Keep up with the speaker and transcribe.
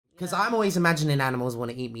Because I'm always imagining animals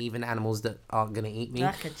want to eat me, even animals that aren't going to eat me.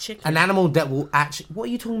 Like a chicken. An animal that will actually... What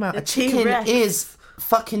are you talking about? A chicken T-Rex. is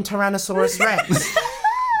fucking Tyrannosaurus Rex.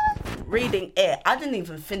 Reading it. I didn't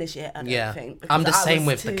even finish it, I don't think. I'm the because I same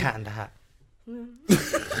was with the Cat in the Hat.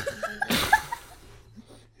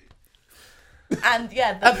 And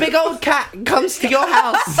yeah... A big old cat comes to your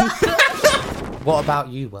house. What about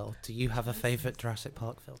you, Will? Do you have a favourite Jurassic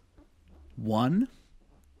Park film? One?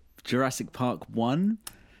 Jurassic Park 1?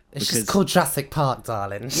 It's just called Jurassic Park,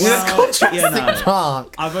 darling. It's Well, called Jurassic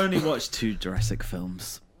Park. I've only watched 2 Jurassic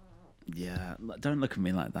films. Yeah, don't look at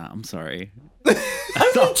me like that. I'm sorry.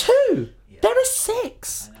 Only 2? Yeah. There are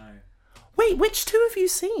 6. I know. Wait, which 2 have you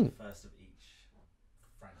seen? First of each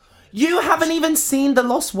franchise. You haven't even seen The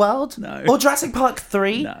Lost World? No. Or Jurassic Park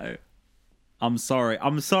 3? No. I'm sorry.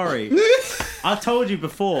 I told you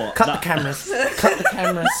before. Cut the cameras. Cut the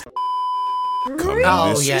cameras. Coming Oh,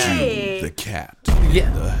 this yeah. June, the cat.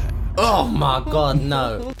 Yeah. Oh my god,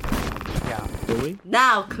 no. Yeah. Do we?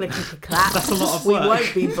 Now, clickety clap. That's a lot of We work.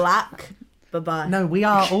 won't be black. Bye-bye. No, we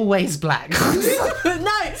are always black.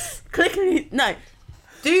 No, clickety... No.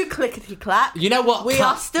 Do clickety clap. You know what? We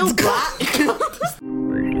are still black.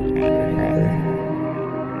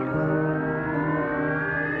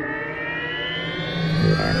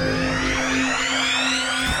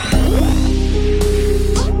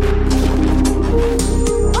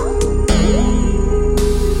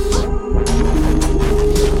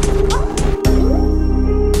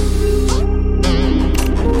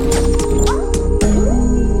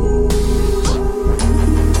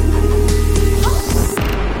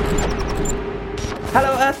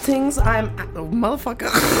 Hello, Earthlings. I'm... Oh, motherfucker.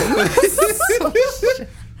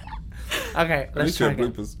 Okay, let's try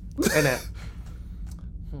again. bloopers. Innit?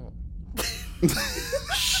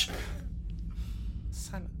 Shh.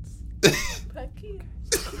 Silence.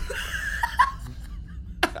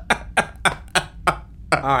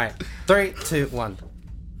 Alright. 3, 2, 1.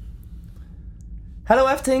 Hello,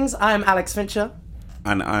 Earthlings. I'm Alex Fincher.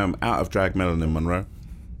 And I am out of drag Melanin, Monroe.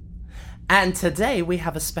 And today we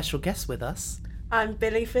have a special guest with us. I'm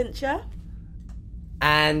Billy Fincher.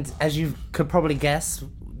 And as you could probably guess,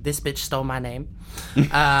 this bitch stole my name.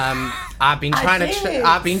 I've been trying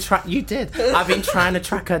You did. I've been trying to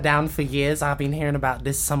track her down for years. I've been hearing about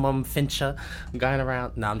this someone Fincher going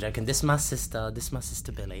around. No, I'm joking. This is my sister.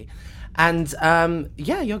 Billy. And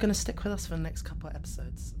yeah, you're gonna stick with us for the next couple of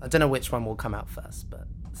episodes. I don't know which one will come out first, but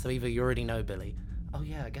so either you already know Billy. Oh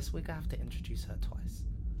yeah, I guess we're gonna have to introduce her twice.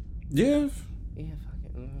 Yeah. Yeah, fuck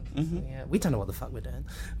it. Yeah, we don't know what the fuck we're doing.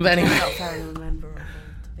 But anyway. I'm not very memorable,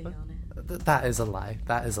 to be honest. That is a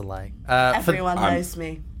lie. Everyone knows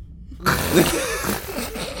me.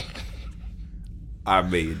 I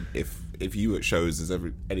mean, if you at shows is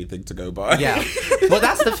anything to go by. Yeah. Well,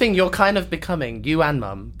 that's the thing. You're kind of becoming, you and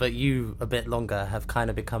Mum, but you a bit longer have kind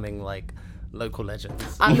of becoming like local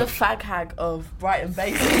legends. I'm the fag hag of Brighton,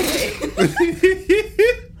 basically.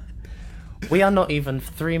 We are not even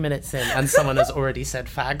 3 minutes in and someone has already said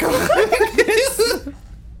fag.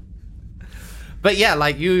 But yeah,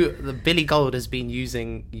 like Billy Gold has been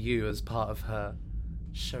using you as part of her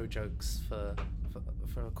show jokes for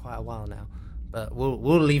quite a while now. But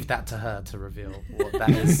we'll leave that to her to reveal what that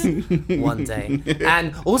is one day.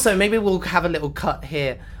 And also maybe we'll have a little cut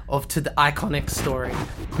here to the iconic story.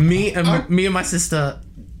 Me and my sister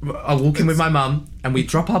are walking with my mum and we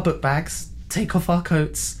drop our book bags, take off our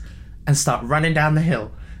coats and start running down the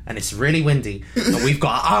hill. And it's really windy. And we've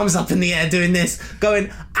got our arms up in the air doing this, going,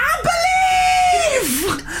 I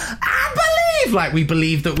believe! Like we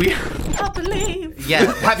believe that we... I believe.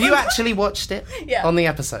 Yeah. Have you actually watched it? Yeah. On the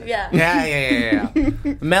episode? Yeah. Yeah.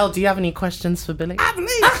 Mel, do you have any questions for Billy? I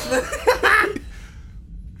believe.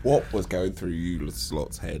 What was going through you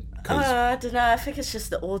Slot's head? I don't know. I think it's just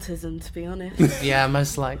the autism, to be honest. Yeah,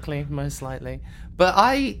 most likely. But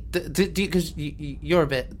because you're a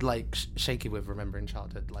bit like shaky with remembering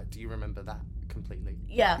childhood. Like, do you remember that completely?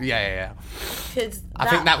 Yeah. Yeah. 'Cause I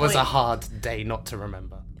think that was a point- hard day not to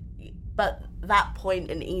remember. But that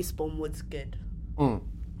point in Eastbourne was good. So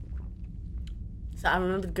I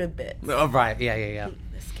remember the good bits. Oh, right. Yeah.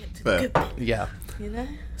 Let's get to Fair. the good bits. Yeah. You know?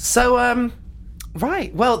 So,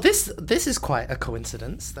 right. Well, this is quite a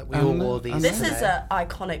coincidence that we all wore these. This is today. an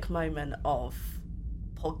iconic moment of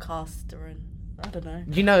podcaster and I don't know.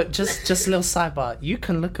 You know, just a little sidebar. You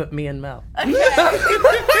can look at me and Mel. Okay.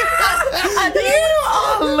 You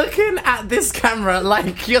are looking at this camera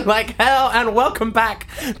like you're like, hell and welcome back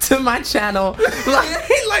to my channel.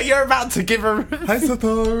 Like you're about to give a Hi,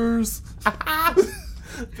 sisters.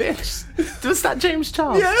 bitch. Was that James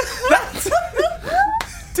Charles? Yeah.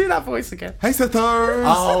 Do that voice again. Hi, sisters.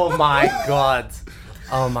 Oh my god.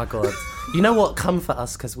 Oh my god. You know what? Come for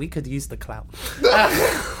us because we could use the clout.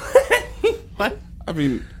 What? I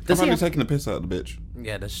mean, I'm only taking the piss out of the bitch.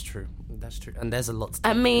 Yeah, that's true. That's true. And there's a lot to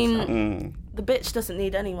I mean, the bitch doesn't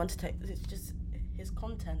need anyone to take. It's just his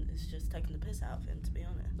content is just taking the piss out of him. To be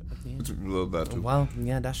honest. Well,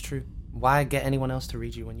 yeah, that's true. Why get anyone else to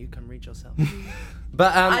read you when you can read yourself?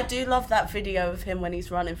 But I do love that video of him when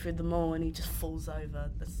he's running through the mall and he just falls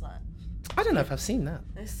over. It's like, I don't know if I've seen that.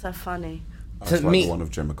 it's so funny. I just like the one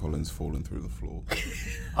of Gemma Collins falling through the floor.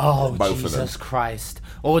 Oh, Both of them. Jesus Christ.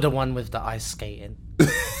 Or the one with the ice skating.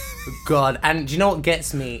 God. And do you know what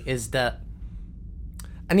gets me is that...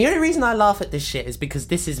 And the only reason I laugh at this shit is because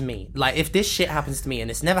this is me. Like, if this shit happens to me,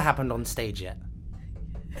 and it's never happened on stage yet.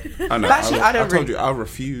 I know. Actually, I told you, I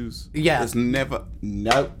refuse. Yeah. There's never...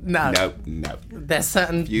 No. There's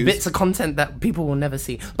certain Refuse. bits of content that people will never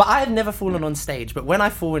see. But I have never fallen on stage. But when I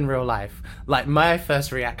fall in real life, like, my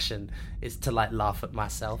first reaction is to, like, laugh at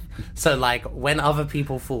myself. So, like, when other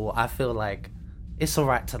people fall, I feel like it's all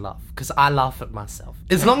right to laugh. Because I laugh at myself.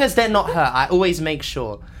 As long as they're not hurt, I always make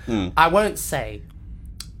sure. I won't say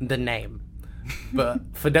the name. But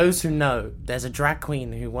for those who know, there's a drag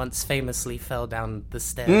queen who once famously fell down the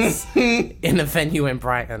stairs in a venue in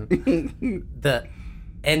Brighton that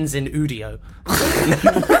ends in Udio.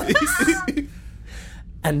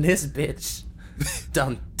 And this bitch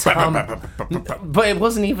done but it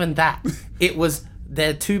wasn't even that. It was,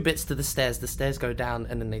 there are two bits to the stairs go down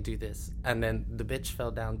and then they do this. And then the bitch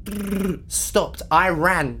fell down, stopped. I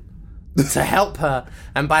ran to help her.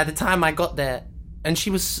 And by the time I got there, and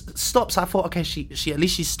she was stopped, so I thought, okay, she at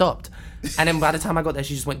least she stopped. And then by the time I got there,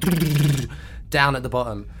 she just went down at the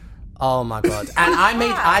bottom. Oh my god! And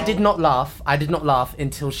I did not laugh. I did not laugh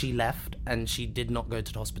until she left, and she did not go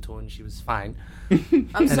to the hospital, and she was fine.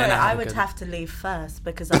 I'm sorry, I would have to leave first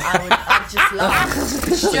because I'd just laugh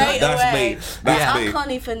straight away. I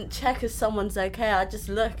can't even check if someone's okay. I just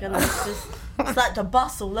look and it's like the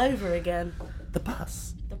bus all over again. The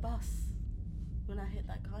bus. When I hit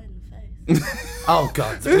that guy in the face. Oh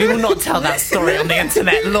god, we will not tell that story on the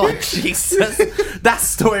internet, Lord Jesus. That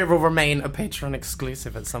story will remain a Patreon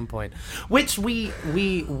exclusive at some point, which we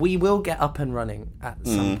will get up and running at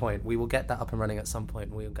some point. We will get that up and running at some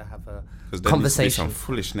point. We'll have a conversation. Some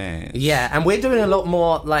foolishness. Yeah, and we're doing a lot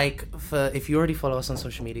more, like, for if you already follow us on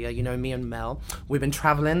social media, you know me and Mel, we've been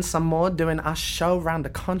traveling some more, doing our show around the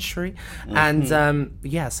country. And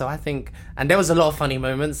yeah, so I think, and there was a lot of funny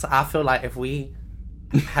moments. I feel like if we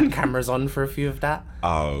had cameras on for a few of that.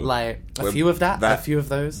 A few of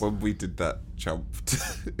those. When we did that jump,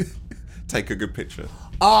 take a good picture.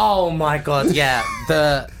 Oh my god, yeah.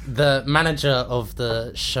 The manager of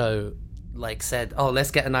the show like said, "Oh,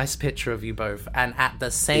 let's get a nice picture of you both." And at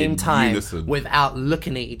the same time, unison, without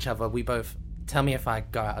looking at each other, we both, tell me if I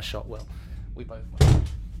go out of shot, Will. We both went.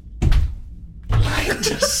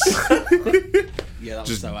 Yeah, that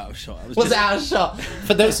was so out of shot. Was it out of shot?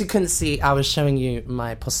 For those who couldn't see, I was showing you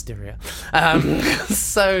my posterior.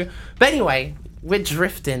 But anyway, we're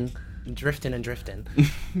drifting.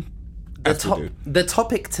 The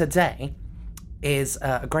topic today is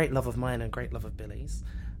a great love of mine and a great love of Billy's.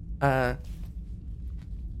 So,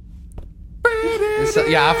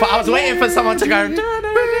 yeah, I was waiting for someone to go.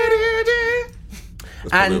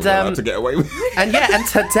 And to get away with. And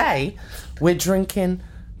today we're drinking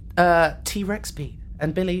T-Rex beat.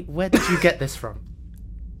 And Billy, where did you get this from?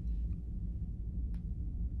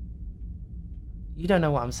 You don't know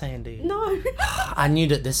what I'm saying, do you? No. I knew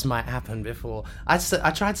that this might happen before. I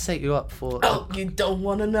tried to set you up for... Oh, you don't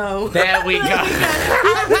want to know. There we go. I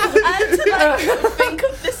had to think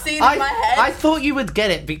of the scene in my head. I thought you would get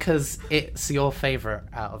it because it's your favourite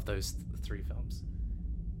out of those three films.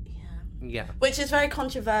 Yeah. Which is very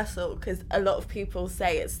controversial because a lot of people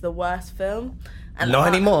say it's the worst film. And not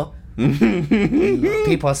anymore.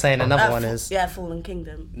 People are saying another one is... Yeah, Fallen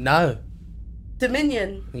Kingdom. No.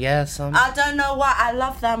 Dominion. Yeah, some. I don't know why. I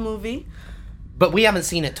love that movie. But we haven't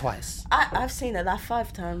seen it twice. I've seen it like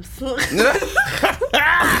 5 times. Your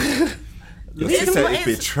sister is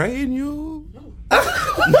betraying you? No.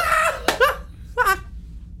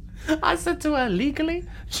 I said to her, legally?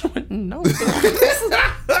 She went, no. We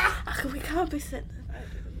can't be saying that.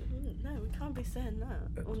 No, we can't be saying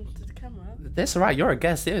that on the camera. That's all right. You're a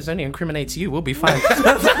guest. It only incriminates you. We'll be fine.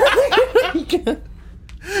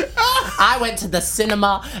 I went to the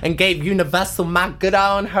cinema and gave Universal my good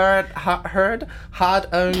own hard-earned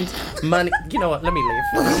money. You know what? Let me leave.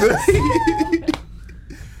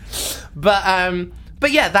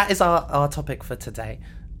 But yeah, that is our topic for today.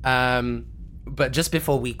 But just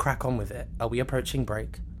before we crack on with it, are we approaching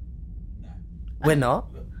break? No. We're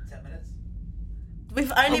not? 10 minutes?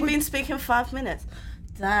 We've only been speaking 5 minutes.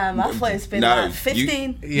 Damn, I thought it's been like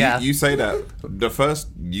 15. You say that.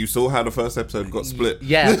 You saw how the first episode got split.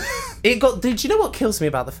 Yeah. Did you know what kills me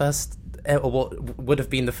about the first, or what would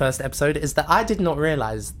have been the first episode, is that I did not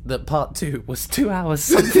realise that part 2 was 2 hours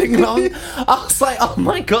something long. I was like, oh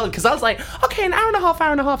my God, because I was like, okay, an hour and a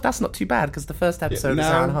half, that's not too bad, because the first episode was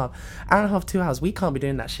an hour and a half, 2 hours. We can't be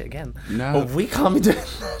doing that shit again. No. Or we can't be doing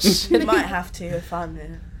that shit You again. might have to if I'm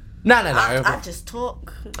here. No. I just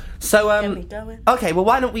talk. So, Get me going. okay, well,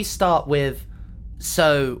 why don't we start with,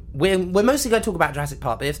 so we're mostly going to talk about Jurassic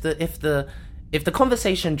Park, but if the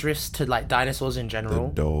conversation drifts to like dinosaurs in general,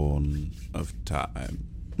 The dawn of time.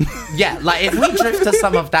 yeah, like if we drift to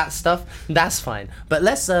some of that stuff, that's fine. But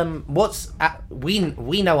let's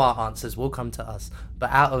we know our answers will come to us.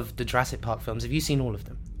 But out of the Jurassic Park films, have you seen all of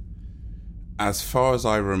them? As far as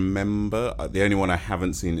I remember, the only one I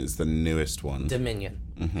haven't seen is the newest one. Dominion.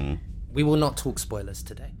 Mm-hmm. We will not talk spoilers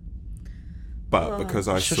today. But because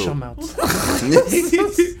I Shush saw... your mouth.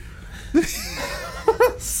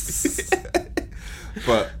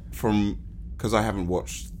 But because I haven't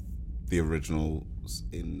watched the originals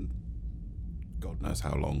in God knows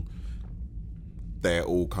how long, they're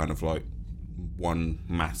all kind of like one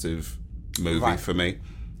massive movie for me.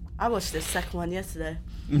 I watched the second one yesterday.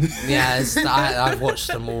 Yeah, I've watched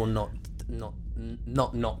them all not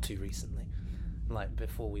too recently, like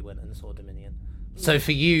before we went and saw Dominion. So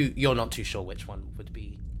for you, you're not too sure which one would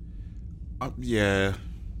be. Yeah.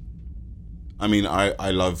 I mean,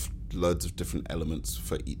 I love loads of different elements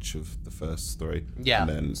for each of the first three. Yeah. And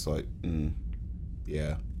then it's like,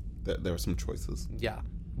 yeah, there are some choices. Yeah.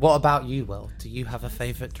 What about you, Will? Do you have a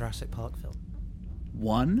favourite Jurassic Park film?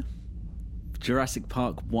 1? Jurassic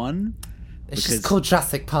Park 1? It's just called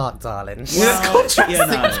Jurassic Park, darling. It's Well, called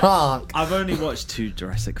Jurassic Park. I've only watched 2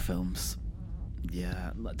 Jurassic films.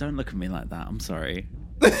 Yeah, don't look at me like that. I'm sorry.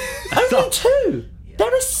 Only 2? Yeah.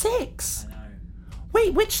 There are 6. I know.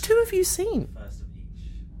 Wait, which 2 have you seen? First of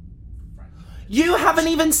each franchise. You haven't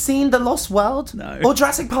even seen The Lost World? No. Or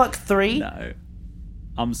Jurassic Park 3? No.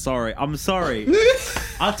 I'm sorry.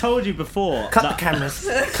 I told you before. Cut the cameras.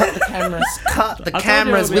 Cut the cameras. Cut the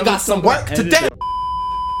cameras. We got some work to do.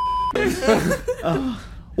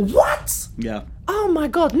 What? Yeah. Oh my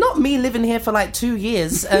God! Not me living here for like 2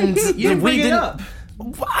 years and You bring it up. I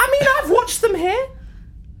mean, I've watched them here.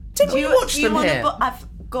 Did we watch them here? I've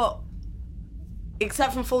got,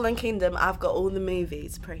 except from Fallen Kingdom, I've got all the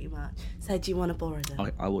movies pretty much. So do you want to borrow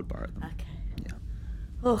them? I would borrow them. Okay. Yeah.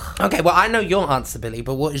 Ugh. Okay, well, I know your answer, Billy,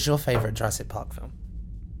 but what is your favourite Jurassic Park film?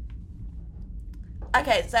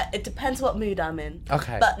 Okay, so it depends what mood I'm in.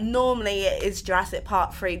 Okay. But normally it is Jurassic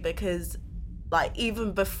Park 3 because, like,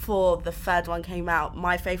 even before the third one came out,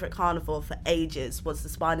 my favourite carnivore for ages was the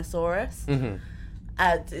Spinosaurus. Mm-hmm.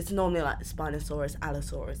 It's normally like the Spinosaurus,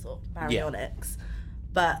 Allosaurus, or Baryonyx.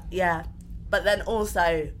 But, yeah. But then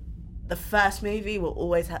also, the first movie will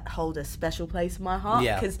always hold a special place in my heart.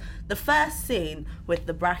 Yeah. Because the first scene with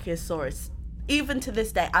the Brachiosaurus, even to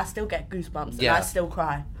this day, I still get goosebumps and I still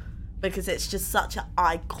cry. Because it's just such an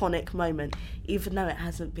iconic moment, even though it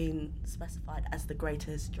hasn't been specified as the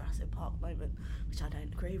greatest Jurassic Park moment, which I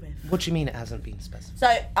don't agree with. What do you mean it hasn't been specified?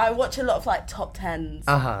 So I watch a lot of like top 10s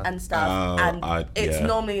and stuff, and it's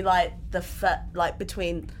normally like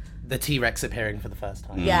between the T-Rex appearing for the first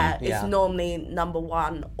time. It's normally number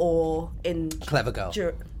 1 or in Clever Girl.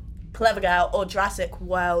 Clever Girl or Jurassic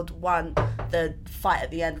World 1, the fight at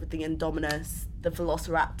the end with the Indominus, the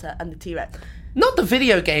Velociraptor, and the T-Rex. Not the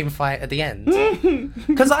video game fight at the end.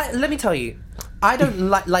 Because let me tell you, I don't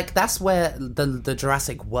like that's where the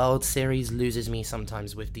Jurassic World series loses me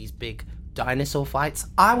sometimes with these big dinosaur fights.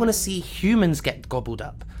 I want to see humans get gobbled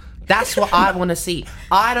up. That's what I want to see.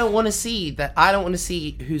 I don't want to see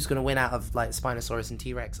who's going to win out of like Spinosaurus and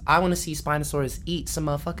T-Rex. I want to see Spinosaurus eat some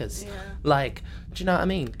motherfuckers. Yeah. Like, do you know what I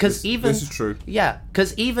mean? Because this is true. Yeah,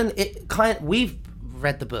 because even we've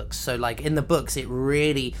read the books, so like in the books it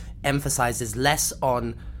really emphasizes less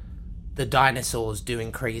on the dinosaurs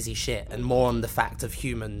doing crazy shit and more on the fact of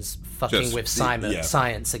humans fucking with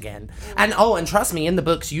science again. And trust me, in the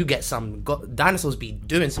books you get some dinosaurs be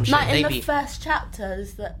doing some shit. Like in the first chapter,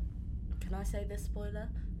 is that? Can I say this spoiler?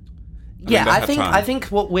 I think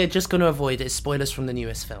what we're just going to avoid is spoilers from the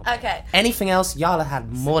newest film. Okay. Anything else, y'all have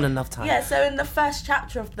had more than enough time. Yeah. So in the first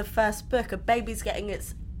chapter of the first book, a baby's getting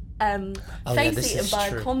its face eaten by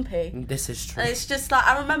a compy. This is true. And it's just like,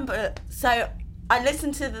 I remember, so I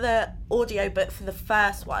listened to the audiobook for the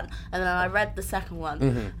first one, and then I read the second one,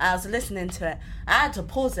 and I was listening to it. I had to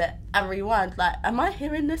pause it and rewind, like, am I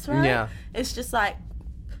hearing this right? Yeah. It's just like,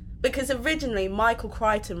 because originally Michael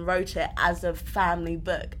Crichton wrote it as a family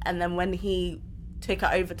book, and then when he took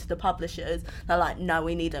it over to the publishers. They're like, no,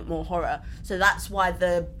 we need it more horror. So that's why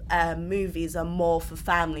the movies are more for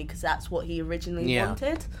family, because that's what he originally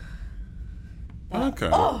wanted.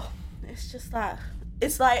 But, it's just that.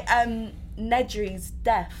 It's like Nedry's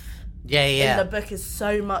death. In the book is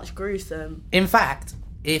so much gruesome. In fact,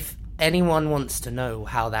 if anyone wants to know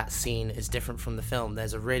how that scene is different from the film,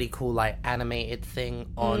 there's a really cool like animated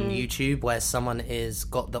thing on YouTube where someone is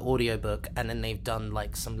got the audiobook and then they've done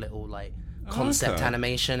like some little like concept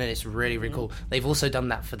animation, and it's really really cool. They've also done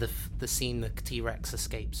that for the scene the T-Rex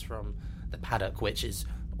escapes from the paddock, which is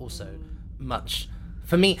also much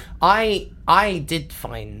for me. I did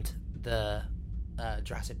find the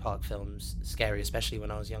Jurassic Park films scary, especially when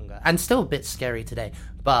I was younger, and still a bit scary today,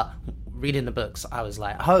 but reading the books I was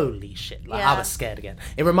like, holy shit, like I was scared again.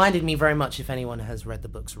 It reminded me very much, if anyone has read the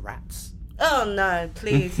books Rats. Oh no,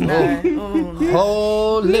 please no.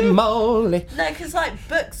 Holy moly. No, because like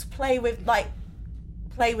books play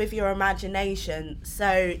with your imagination,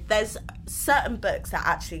 so there's certain books that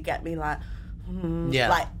actually get me like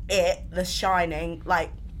like The Shining,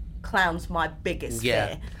 like clown's my biggest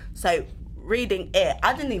fear. So reading it,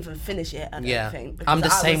 I didn't even finish it, I don't think. I'm the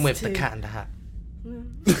same with The Cat in the Hat.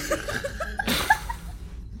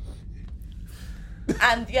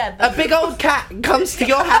 And a big old cat comes to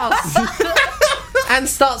your house and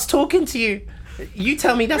starts talking to you. You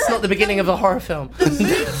tell me that's not the beginning of a horror film. The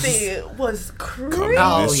movie was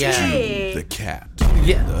creepy. The cat.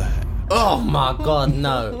 Oh my god,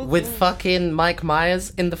 no. With fucking Mike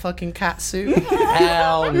Myers in the fucking cat suit?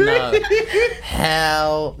 Hell no.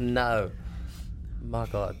 Hell no. My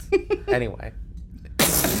god. Anyway.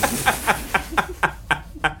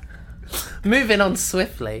 Moving on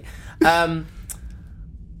swiftly.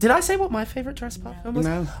 Did I say what my favourite Jurassic Park film was?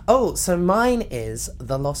 No. Oh, so mine is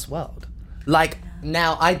The Lost World. Like,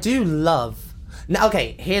 now, I do love... Now,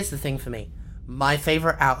 okay, here's the thing for me. My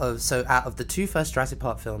favourite out of the two first Jurassic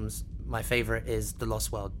Park films, my favourite is The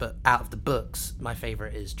Lost World. But out of the books, my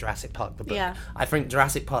favourite is Jurassic Park, the book. Yeah. I think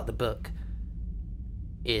Jurassic Park, the book,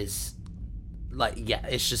 is... like,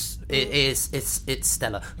 it's just... It's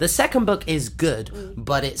stellar. The second book is good,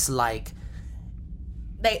 but it's like...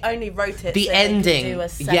 They only wrote it the so ending, they could do a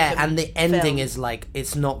second and the ending film. is like,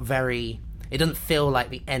 it's not very, it doesn't feel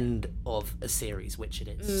like the end of a series, which it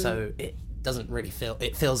is. So it doesn't really feel,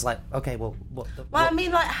 it feels like, okay, well, what? I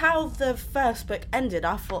mean, like how the first book ended,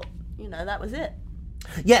 I thought, that was it.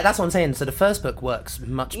 Yeah, that's what I'm saying. So the first book works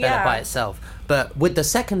much better by itself, but with the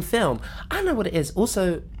second film, I don't know what it is.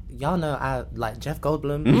 Also, y'all know, like Jeff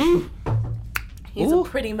Goldblum. He's a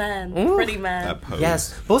pretty man. Pretty man.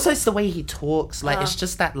 Yes. But also it's the way he talks. Like, it's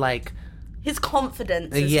just that, like... his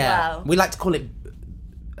confidence as well. We like to call it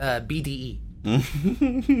BDE.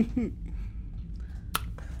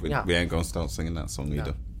 We ain't going to start singing that song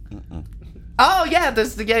either. Oh, yeah.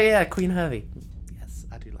 There's Queen Hervey. Yes,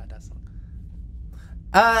 I do like that song.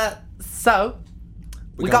 So...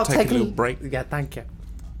 we got to take a little break. Yeah, thank you.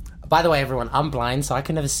 By the way, everyone, I'm blind, so I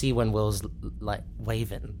can never see when Will's, like,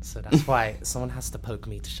 waving. So that's why someone has to poke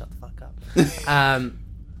me to shut the fuck up.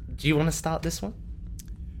 Do you want to start this one?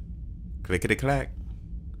 Clickety-clack.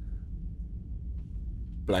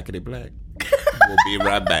 Blackety-black. We'll be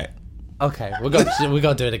right back. Okay, we're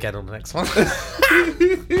gonna do it again on the next one.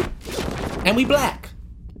 And we black.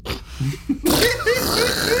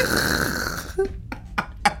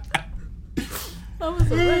 I was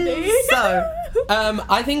ready. So...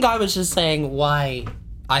 I think I was just saying why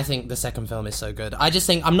I think the second film is so good. I just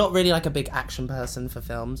think I'm not really like a big action person for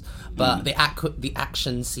films, but the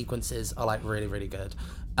action sequences are like really really good.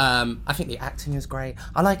 I think the acting is great.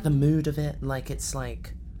 I like the mood of it. Like, it's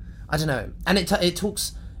like, I don't know, and it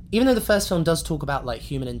talks. Even though the first film does talk about like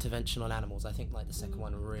human intervention on animals, I think like the second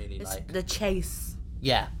one really it's like the chase.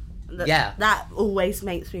 Yeah. That always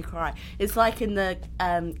makes me cry. It's like in the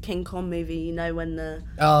King Kong movie, when the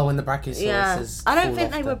Brachiosaurus I don't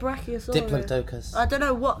think they were Brachiosaurus. Diplodocus. I don't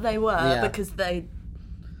know what they were because they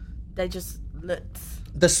just looked.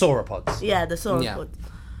 The sauropods. Yeah, the sauropods.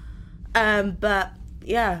 Yeah. But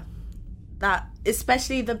yeah, that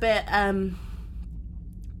especially the bit. I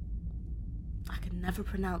can never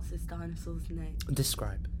pronounce this dinosaur's name.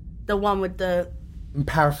 Describe. The one with the.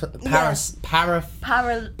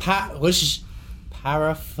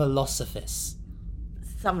 Paraphilosophists.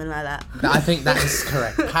 Something like that. I think that is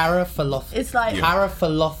correct. Paraphilosophists. It's like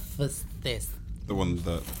Paraphilosophists. The one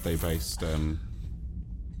that they based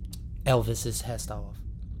Elvis's hairstyle off.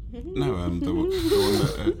 No, the one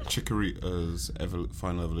that Chikorita's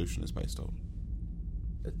final evolution is based on.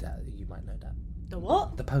 You might know that. The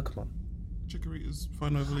what? The Pokemon. Chikorita's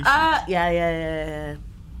final evolution. Yeah.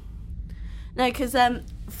 No, because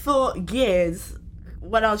for years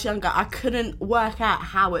when I was younger, I couldn't work out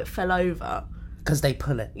how it fell over. Because they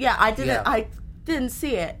pull it. Yeah, I didn't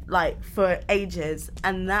see it, like, for ages.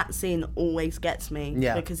 And that scene always gets me.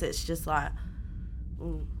 Yeah. Because it's just like...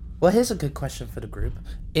 Ooh. Well, here's a good question for the group.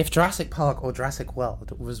 If Jurassic Park or Jurassic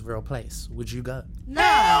World was a real place, would you go? No.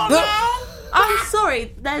 I'm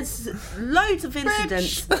sorry. There's loads of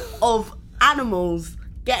incidents of animals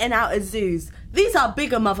getting out of zoos. These are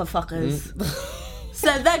bigger motherfuckers.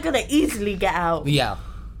 So they're going to easily get out. Yeah.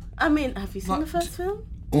 I mean, have you seen the first film?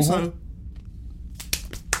 Also,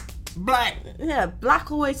 black. Yeah,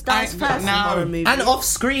 black always dies first in horror movies. And off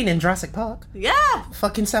screen in Jurassic Park. Yeah.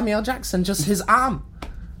 Fucking Samuel L. Jackson, just his arm.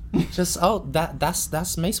 Just,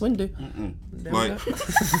 that's Mace Windu. Like,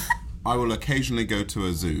 I will occasionally go to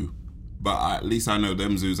a zoo, but at least I know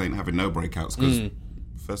them zoos ain't having no breakouts, because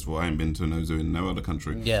first of all, I ain't been to no zoo in no other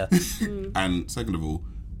country. Yeah. And second of all,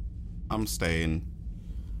 I'm staying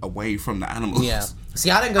away from the animals. Yeah.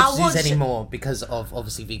 See, I don't go to zoos anymore because of,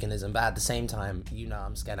 obviously, veganism, but at the same time, you know,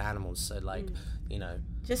 I'm scared of animals, so, like, you know.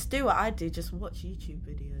 Just do what I do, just watch YouTube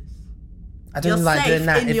videos. I don't like doing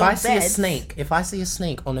that. If I see a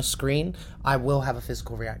snake on a screen, I will have a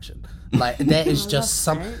physical reaction. Like, there is just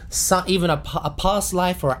some even a past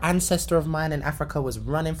life or an ancestor of mine in Africa was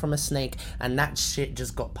running from a snake, and that shit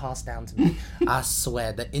just got passed down to me. I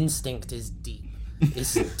swear, the instinct is deep.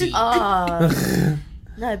 It's deep.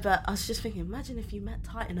 No, but I was just thinking, imagine if you met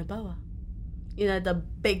Titan a boa. You know, the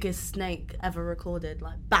biggest snake ever recorded,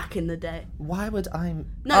 like, back in the day. Why would I...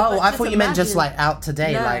 No, I thought you meant just, like, out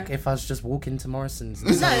today, like, if I was just walking to Morrison's.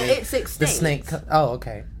 No, it's extinct. The snake... Oh,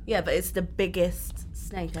 okay. Yeah, but it's the biggest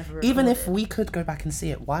snake ever recorded. Even if we could go back and see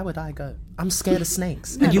it, why would I go? I'm scared of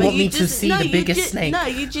snakes. And you want me to see the biggest snake? No,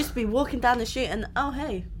 you'd just be walking down the street and, oh,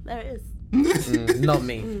 hey, there it is. Not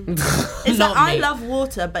me. It's like, I love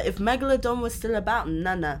water, but if Megalodon was still about,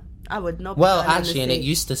 no. I would not. Well, actually, and it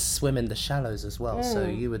used to swim in the shallows as well, so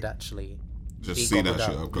you would actually just see that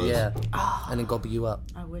shit up close. Yeah, and then gobble you up.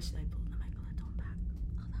 I wish they pulled the Megalodon back.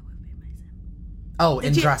 Oh, that would be amazing. Oh,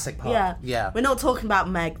 in Jurassic Park. Yeah. We're not talking about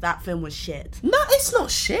Meg. That film was shit. No, it's not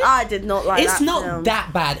shit. I did not like that film. It's not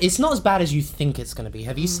that bad. It's not as bad as you think it's going to be.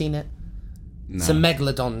 Have you seen it? No. It's a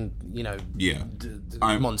Megalodon, you know,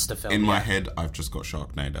 monster film. In my head, I've just got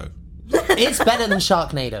Sharknado. It's better than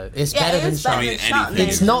Sharknado. It's better than Sharknado.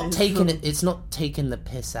 It's not taking it. It's not taking the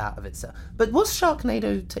piss out of itself. But was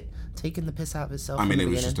Sharknado taking the piss out of itself? I mean, it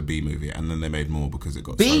was just a B movie, and then they made more because it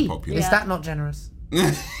got so popular. Is that not generous?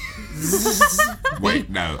 Wait,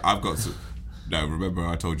 no, I've got some. No, remember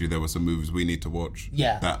I told you there were some movies we need to watch.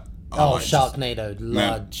 Yeah. That. Sharknado,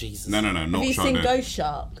 Lord Jesus. No, not Sharknado. Have you seen Ghost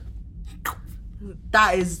Shark?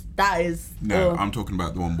 That is. No, I'm talking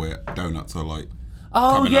about the one where donuts are like.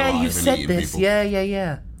 Oh yeah, you said this. People.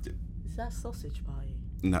 Yeah. Is that sausage party?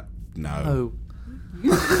 No. No.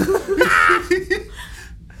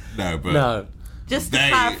 No, but no. Just to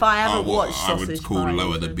clarify, I haven't watched Sausage Party. I would call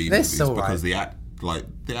lower than B movies because the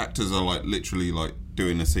actors are like literally like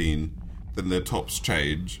doing a scene, then their tops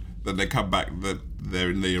change, then they come back,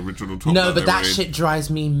 they're in the original top. No, but that shit drives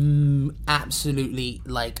me absolutely,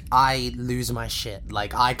 like, I lose my shit.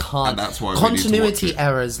 Like, I can't. And that's why continuity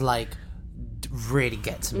errors, like, really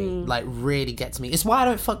get to me. Like, really get to me. It's why I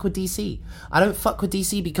don't fuck with DC. I don't fuck with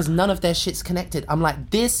DC because none of their shit's connected. I'm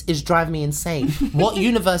like, this is driving me insane. What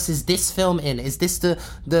universe is this film in? Is this the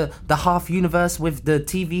half universe with the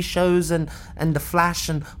TV shows and the Flash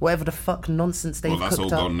and whatever the fuck nonsense they've cooked up? Well,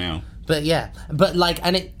 that's all gone now. But yeah, but like,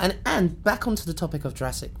 and back onto the topic of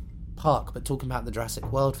Jurassic Park, but talking about the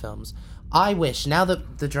Jurassic World films, I wish, now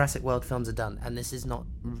that the Jurassic World films are done, and this is not,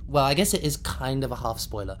 well, I guess it is kind of a half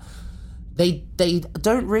spoiler, they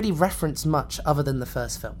don't really reference much other than the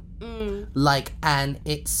first film. Like, and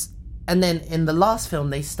then in the last film,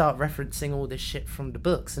 they start referencing all this shit from the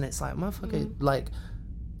books, and it's like, motherfucker, like,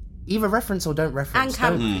 either reference or don't reference.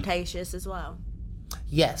 And Cretaceous as well.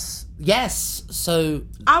 Yes. So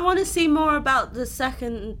I want to see more about the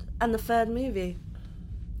second and the third movie.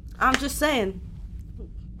 I'm just saying.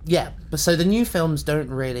 Yeah, but so the new films don't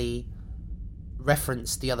really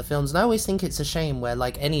reference the other films, and I always think it's a shame where,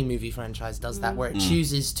 like, any movie franchise does that, where it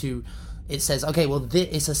chooses to, it says, okay, well,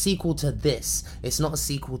 it's a sequel to this, it's not a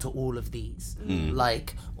sequel to all of these,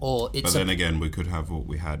 like, or it's. But then again, we could have what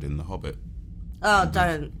we had in The Hobbit. Oh,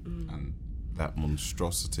 don't. And that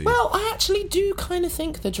monstrosity. Well, I actually do kind of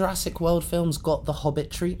think the Jurassic World films got the Hobbit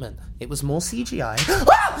treatment. It was more CGI.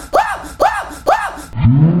 What's that?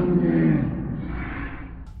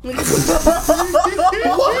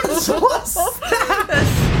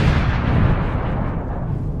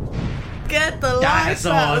 Get the life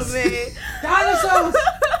out of me. Dinosaurs!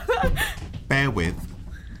 Bear with.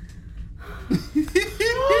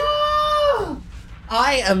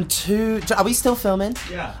 I am too... Are we still filming?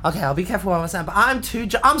 Yeah. Okay, I'll be careful what I'm saying, but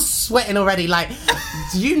I'm sweating already. Like,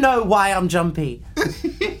 do you know why I'm jumpy?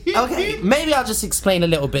 Okay, maybe I'll just explain a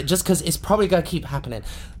little bit, just because it's probably going to keep happening.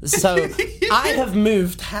 So, I have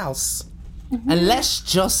moved house, and let's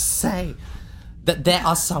just say that there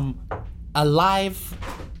are some alive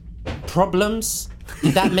problems.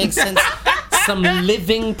 If that makes sense. Some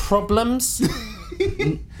living problems.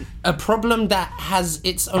 A problem that has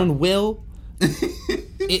its own will.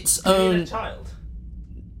 Its own... a child?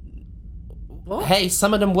 What? Hey,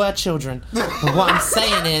 some of them were children. But what I'm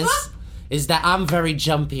saying is that I'm very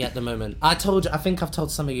jumpy at the moment. I think I've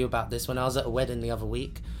told some of you about this when I was at a wedding the other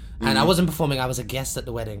week. And I wasn't performing, I was a guest at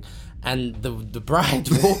the wedding. And the bride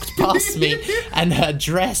walked past me and her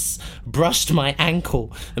dress brushed my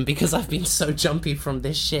ankle. And because I've been so jumpy from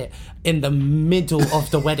this shit, in the middle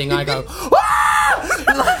of the wedding, I go, "Ah!"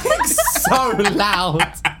 Like, so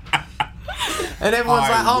loud. And everyone's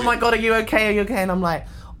like, "Oh my God, are you okay? Are you okay?" And I'm like,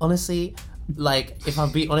 honestly, like, if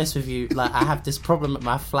I'm being honest with you, like, I have this problem at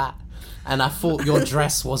my flat. And I thought your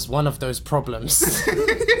dress was one of those problems.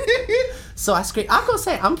 So I screamed. I've got to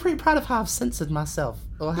say, I'm pretty proud of how I've censored myself.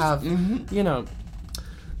 Or how, you know.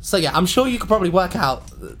 So yeah, I'm sure you could probably work out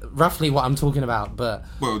roughly what I'm talking about, but...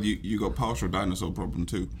 Well, you got partial dinosaur problem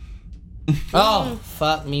too. Oh,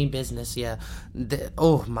 fuck me business, yeah.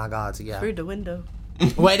 Oh my God, yeah. Through the window.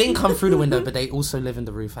 Well, it didn't come through the window, but they also live in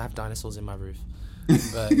the roof. I have dinosaurs in my roof.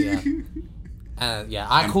 But yeah. Yeah,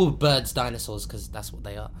 I call birds dinosaurs because that's what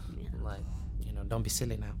they are. Like, you know, don't be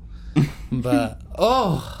silly now. But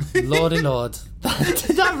oh lordy lord,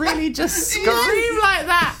 did I really just scream like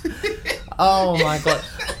that? Oh my God.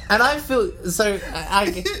 And I feel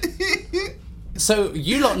so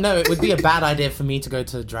you lot know it would be a bad idea for me to go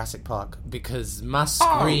to Jurassic Park because my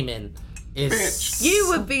screaming is... You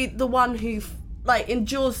would be the one who, like in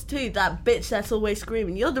Jaws 2, that bitch that's always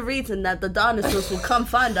screaming. You're the reason that the dinosaurs will come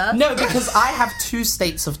find us. No, because I have two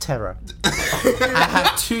states of terror. I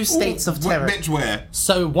have two states of terror. Bitch where?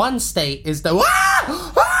 So one state is the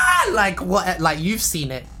like what, like you've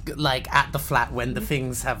seen it, like at the flat when the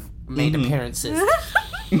things have made appearances.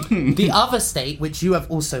 The other state, which you have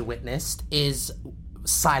also witnessed, is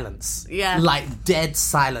silence. Yeah. Like dead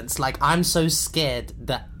silence. Like I'm so scared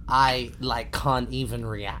that I like can't even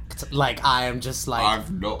react. Like I am just like...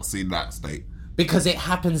 I've not seen that state. Because it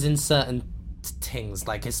happens in certain things.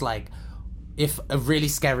 Like it's like if a really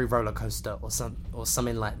scary roller coaster or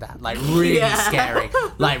something like that. Like really scary.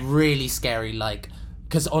 Like really scary. Like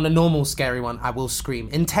because on a normal scary one I will scream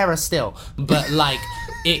in terror still. But like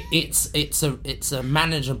it's a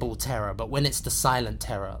manageable terror. But when it's the silent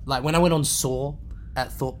terror, like when I went on Saw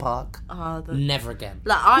at Thorpe Park, never again.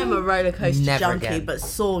 Like I'm a roller coaster Never junkie, again. but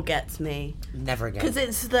Saw gets me. Never again. Because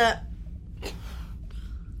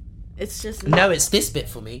it's just no, it's this bit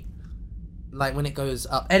for me. Like when it goes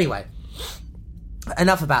up. Anyway,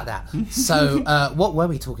 enough about that. So, what were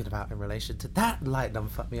we talking about in relation to that? Light done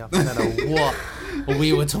fucked me up. I don't know what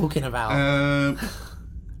we were talking about.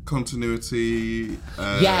 Continuity.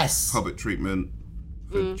 Yes. Public treatment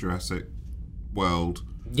for Jurassic World.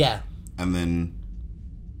 Yeah. And then...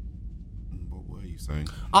 What were you saying?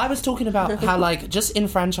 I was talking about how, like, just in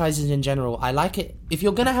franchises in general, I like it. If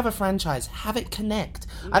you're going to have a franchise, have it connect.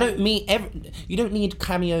 I don't mean... you don't need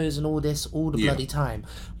cameos and all this all the bloody time.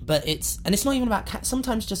 But it's not even about...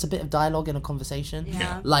 sometimes just a bit of dialogue in a conversation,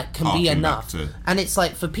 like, can be enough. And it's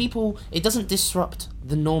like, for people, it doesn't disrupt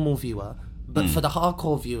the normal viewer. But for the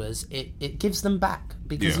hardcore viewers, it gives them back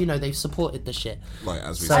because, you know, they've supported the shit. Like,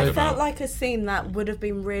 as we I said felt about... like a scene that would have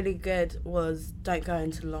been really good was Don't Go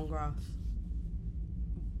Into the Long Grass.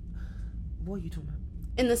 What are you talking about?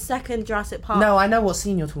 In the second Jurassic Park. No, I know what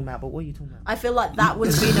scene you're talking about, but what are you talking about? I feel like that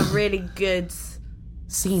would have been a really good...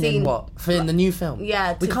 Scene in what? In the new film?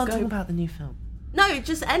 Yeah. We can't talk about the new film. No,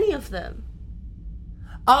 just any of them.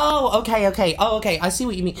 Oh, okay. Oh, okay. I see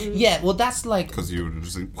what you mean. Yeah, well, that's like... Because you were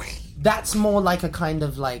just saying... That's more like a kind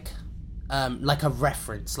of like a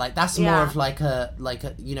reference. Like that's more of like a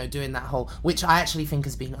you know, doing that whole, which I actually think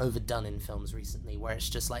has been overdone in films recently, where it's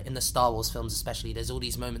just like in the Star Wars films especially, there's all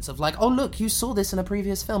these moments of like, oh look, you saw this in a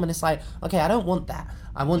previous film, and it's like, okay, I don't want that.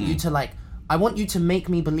 I want you to like, I want you to make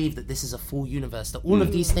me believe that this is a full universe, that all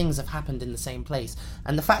of these things have happened in the same place.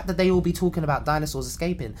 And the fact that they all be talking about dinosaurs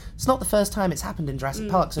escaping, it's not the first time it's happened in Jurassic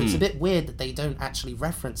Park, so it's a bit weird that they don't actually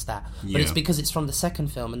reference that. But it's because it's from the second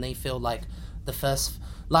film and they feel like the first...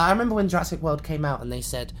 Like, I remember when Jurassic World came out and they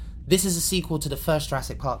said, this is a sequel to the first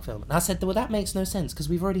Jurassic Park film. And I said, well, that makes no sense because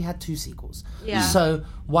we've already had 2 sequels. Yeah. So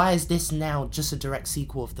why is this now just a direct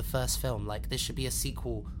sequel of the first film? Like, this should be a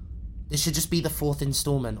sequel... This should just be the 4th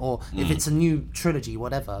installment, or if it's a new trilogy,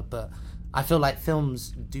 whatever. But I feel like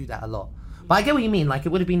films do that a lot. But I get what you mean. Like, it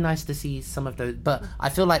would have been nice to see some of those. But I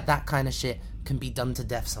feel like that kind of shit can be done to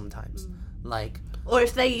death sometimes. Like, or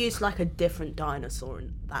if they use like a different dinosaur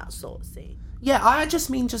in that sort of scene. Yeah, I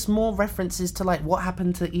just mean just more references to like what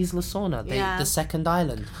happened to Isla Sorna, the second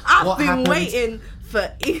island. I've been waiting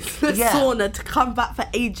for Isla Sorna to come back for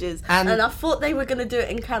ages, and I thought they were going to do it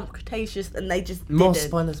in Camp Cretaceous, and they just more didn't.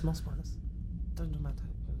 Spoilers. Don't matter.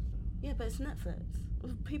 Yeah, but it's Netflix.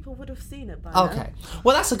 People would have seen it by now. Okay,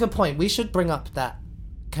 well that's a good point. We should bring up that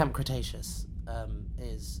Camp Cretaceous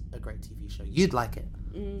is a great TV show. You'd like it.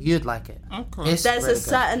 You'd like it. Okay. There's really a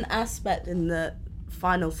certain aspect in the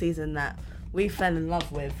final season that we fell in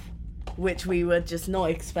love with, which we were just not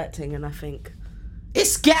expecting, and I think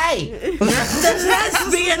it's gay. There's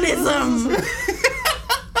lesbianism.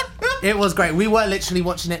 It was great. We were literally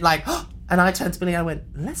watching it like, and I turned to Billy and I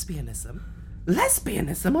went, lesbianism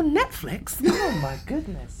on Netflix. Oh my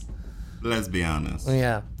goodness. Let's be honest.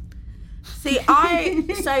 Yeah. See,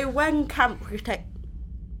 so when Camp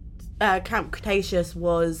Cretaceous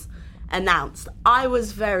was announced, I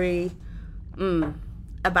was very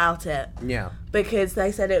about it. Yeah. Because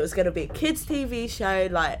they said it was going to be a kids' TV show,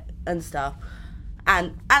 like, and stuff.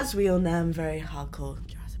 And as we all know, I'm very hardcore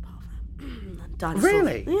Jurassic Park fan. Dinosaurs.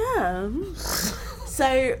 Really? Yeah.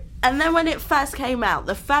 So, and then when it first came out,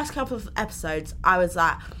 the first couple of episodes, I was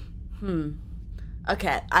like,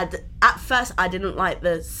 okay. At first, I didn't like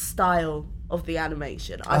the style of the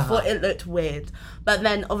animation. I thought it looked weird. But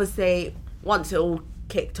then, obviously, once it all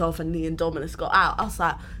kicked off and the Indominus got out, I was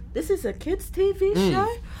like, this is a kids' TV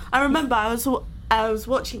show? I remember I was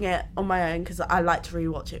watching it on my own because I like to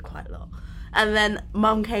rewatch it quite a lot. And then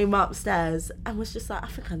Mum came upstairs and was just like, I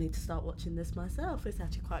think I need to start watching this myself. It's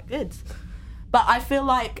actually quite good. But I feel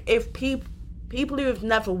like if people who have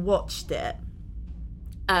never watched it,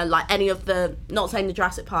 like any of the, not saying the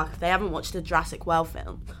Jurassic Park, if they haven't watched the Jurassic World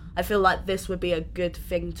film, I feel like this would be a good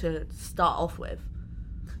thing to start off with.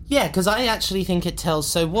 Yeah, because I actually think it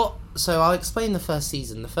tells... So I'll explain the first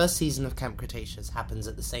season. The first season of Camp Cretaceous happens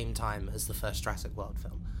at the same time as the first Jurassic World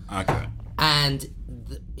film. Okay. And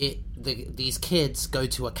these kids go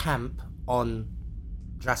to a camp on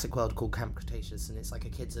Jurassic World called Camp Cretaceous, and it's like a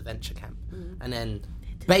kids' adventure camp. And then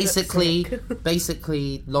basically,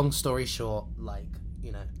 long story short, like,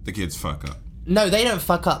 you know... The kids fuck up. No, they don't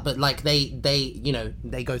fuck up, but like they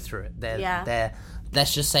go through it. They're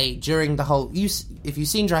let's just say during the whole if you've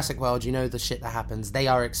seen Jurassic World, you know the shit that happens. They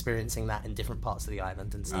are experiencing that in different parts of the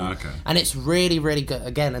island and stuff. Okay. And it's really, really good.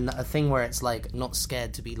 Again, and a thing where it's like not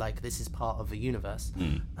scared to be like this is part of a universe.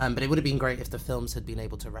 But it would have been great if the films had been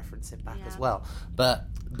able to reference it back as well. But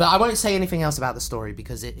I won't say anything else about the story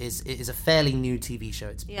because it is a fairly new TV show.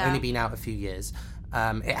 It's only been out a few years.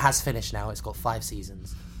 It has finished now. It's got 5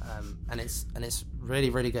 seasons. And it's really,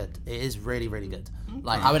 really good. It is really, really good.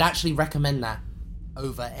 Like, I would actually recommend that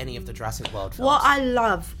over any of the Jurassic World films. What I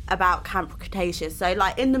love about Camp Cretaceous, so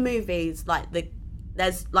like in the movies, like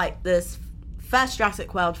there's like this first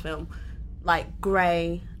Jurassic World film, like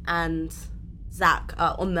Gray and Zach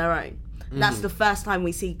are on their own. And that's the first time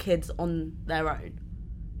we see kids on their own,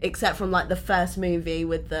 except from like the first movie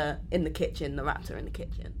with the raptor in the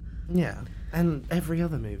kitchen. Yeah, and every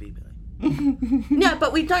other movie, Billy. Yeah,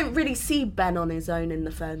 but we don't really see Ben on his own in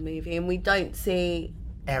the third movie, and we don't see...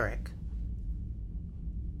 Eric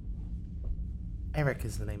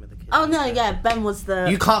is the name of the kid. Oh, no, yeah, Ben was the...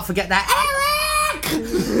 You can't forget that.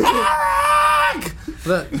 Eric!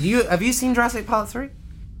 Look, have you seen Jurassic Park 3?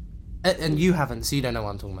 And you haven't, so you don't know what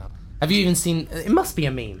I'm talking about. Have you even seen... It must be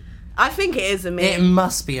a meme. I think it is a meme. It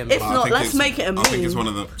must be a meme. If not, let's make it a meme. I think it's one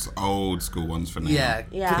of the old school ones for now. Yeah.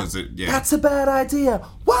 That's a bad idea.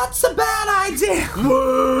 What's a bad idea?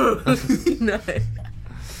 No.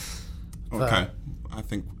 Okay. I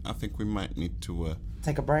think we might need to...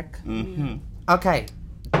 Take a break? Okay.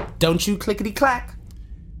 Don't you clickety clack.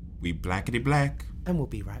 We blackety black. And we'll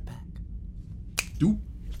be right back. Do.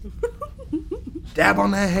 Dab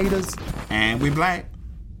on that, haters. And we black.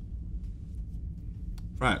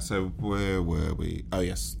 Right, so where were we? Oh,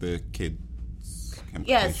 yes, the kids.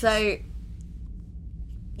 Yeah, so...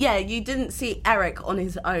 Yeah, you didn't see Eric on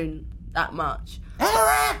his own that much.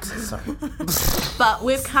 Eric! Sorry. But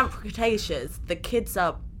with Camp Cretaceous, the kids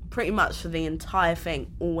are pretty much for the entire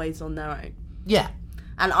thing always on their own. Yeah.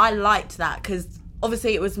 And I liked that because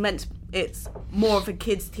obviously it's more of a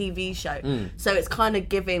kids' TV show. So it's kind of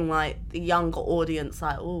giving like the younger audience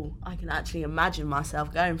like, oh, I can actually imagine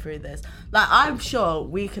myself going through this. Like, I'm sure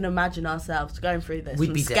we can imagine ourselves going through this.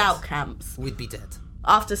 We'd be scout dead. camps. We'd be dead.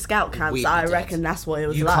 After scout camps, I reckon that's what it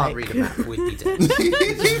was you like. You can't read a map. We'd be dead.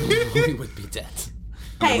 We would be dead.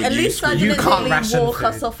 Hey, at least I didn't really walk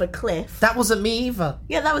us off a cliff. That wasn't me either.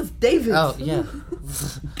 Yeah, that was David. Oh, yeah.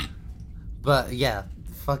 But, yeah,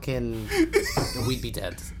 fucking... we'd be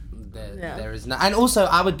dead. There is no... And also,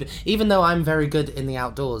 I would... Even though I'm very good in the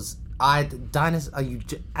outdoors, animals?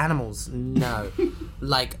 No.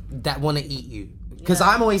 Like, that want to eat you. Because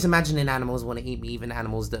I'm always imagining animals want to eat me, even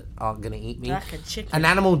animals that aren't going to eat me. Like a chicken. An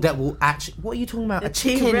animal that will actually... What are you talking about? A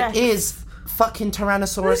chicken T-Rex. Is fucking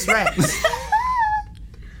Tyrannosaurus Rex.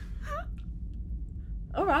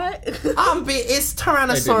 All right. It's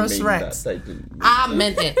Tyrannosaurus Rex. I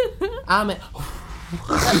meant it. No.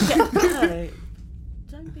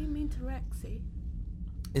 Don't be mean to Rexy.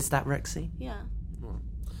 Is that Rexy? Yeah.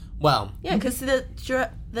 Well. Yeah, because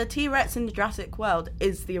the T-Rex in the Jurassic World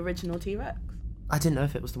is the original T-Rex. I didn't know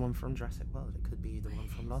if it was the one from Jurassic World. It could be the one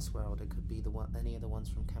from Lost World. It could be any of the ones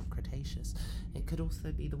from Camp Cretaceous. It could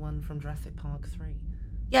also be the one from Jurassic Park 3.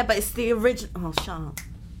 Yeah, but it's the original. Oh, shut up.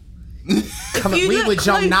 Come on, we with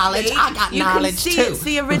your knowledge. I got knowledge too. You can see it's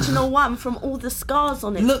the original one from all the scars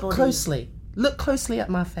on its body. Look closely at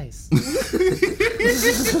my face.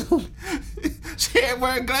 She ain't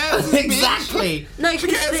wearing glasses. Exactly. No,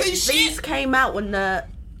 because these came out when the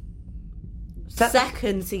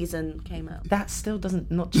second season came out. That still doesn't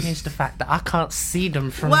not change the fact that I can't see them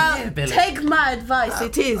from here, Billy. Take my advice.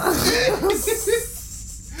 It is.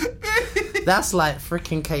 That's like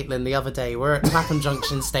freaking Caitlin the other day. We're at Clapham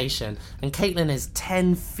Junction Station and Caitlin is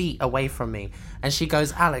 10 feet away from me and she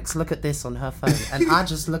goes, Alex, look at this on her phone. And I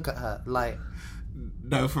just look at her like...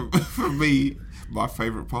 No, for me, my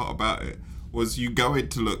favourite part about it was you go in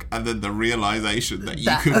to look and then the realisation that you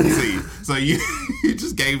couldn't see. So you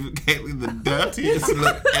just gave Caitlin the dirtiest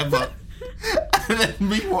look ever. And then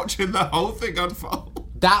me watching the whole thing unfold.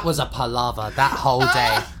 That was a palaver, that whole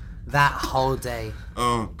day. That whole day.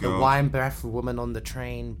 Oh, God. The wine breath woman on the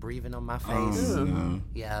train, breathing on my face. Oh, no.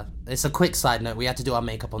 Yeah. It's a quick side note. We had to do our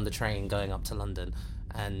makeup on the train going up to London.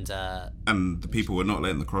 And the people were not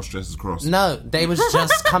letting the cross-dressers cross. No, they was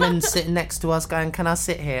just coming, sitting next to us going, can I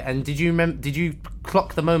sit here? And did you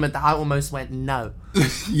clock the moment that I almost went, no?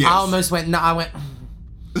 Yes. I almost went, no. I went,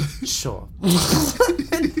 sure.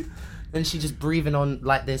 And she just breathing on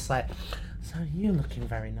like this, like, so you're looking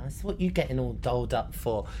very nice. What are you getting all dolled up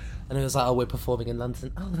for? And it was like, oh, we're performing in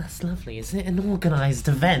London. Oh, that's lovely. Is it an organised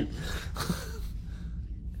event?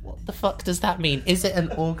 What the fuck does that mean? Is it an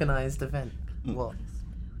organised event? What?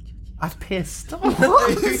 I've pissed. What?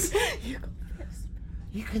 You got pissed.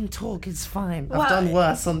 You can talk, it's fine. I've done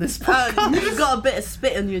worse on this podcast. You've got a bit of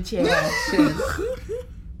spit on your chin.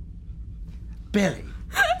 Billy,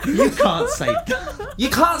 you can't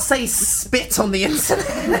say spit on the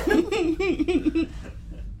internet.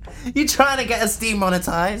 You trying to get us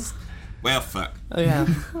demonetized? Well, fuck. Oh yeah,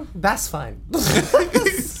 that's fine.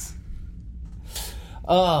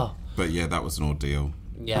 Oh. But yeah, that was an ordeal.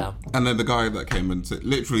 Yeah. And then the guy that came and said,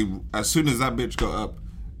 literally, as soon as that bitch got up,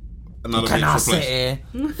 another Can bitch I replaced. sit here?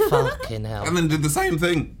 Fucking hell. And then did the same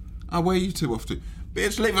thing. Oh, where are you two off to?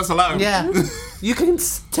 Bitch, leave us alone. Yeah. You can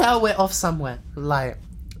tell we're off somewhere. Like,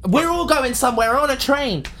 we're all going somewhere on a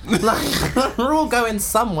train. Like, we're all going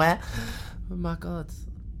somewhere. Oh my God.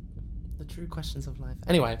 The true questions of life.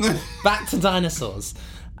 Anyway, back to dinosaurs.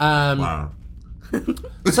 Wow.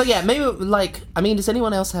 So yeah, maybe like, I mean, does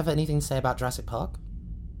anyone else have anything to say about Jurassic Park?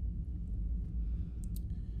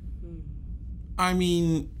 I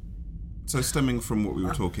mean, so stemming from what we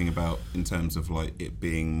were talking about in terms of like it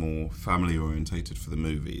being more family orientated for the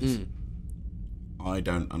movies, I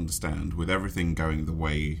don't understand with everything going the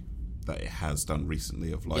way that it has done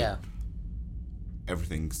recently of like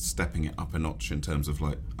everything stepping it up a notch in terms of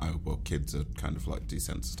like, oh well, kids are kind of like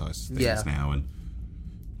desensitized to things now, and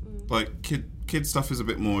like kid stuff is a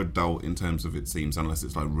bit more adult in terms of it seems, unless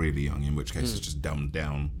it's like really young, in which case it's just dumbed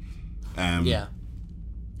down.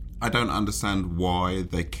 I don't understand why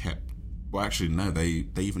they kept... Well, actually, no, they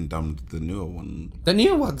even dumbed the newer one. The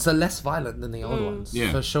newer ones are less violent than the old ones,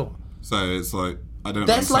 for sure. So it's like, I don't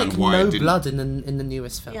There's understand like why no blood in the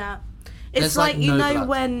newest film. Yeah. It's like you know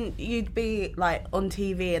when you'd be like on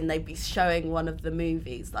TV and they'd be showing one of the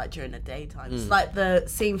movies like during the daytime. It's like the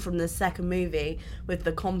scene from the second movie with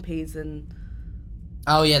the compies and...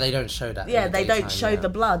 Oh yeah, they don't show that. Yeah, they don't show the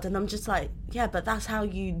blood, and I'm just like, yeah, but that's how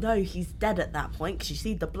you know he's dead at that point, because you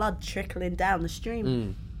see the blood trickling down the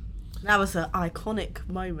stream. That was an iconic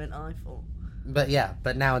moment, I thought.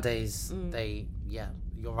 But nowadays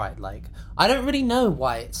you're right. Like, I don't really know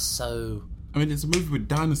why it's so. I mean, it's a movie with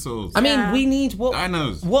dinosaurs. I mean, we need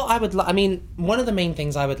dinos. What I would like. I mean, one of the main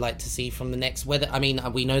things I would like to see from the next. We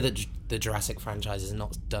know that the Jurassic franchise is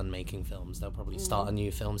not done making films. They'll probably start a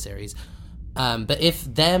new film series. But if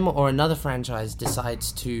them or another franchise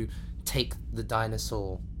decides to take the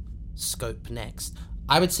dinosaur scope next,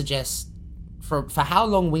 I would suggest for how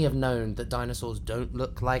long we have known that dinosaurs don't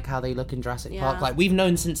look like how they look in Jurassic Park. Like, we've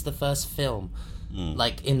known since the first film,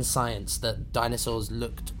 like in science, that dinosaurs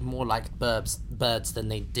looked more like birds than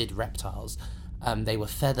they did reptiles. They were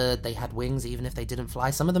feathered, they had wings even if they didn't fly.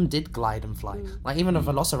 Some of them did glide and fly. Like, even a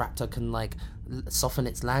velociraptor can, like, soften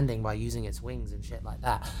its landing by using its wings and shit like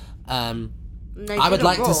that. I would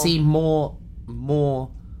like to see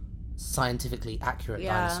more scientifically accurate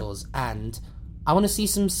dinosaurs, and I want to see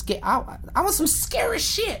some I want some scary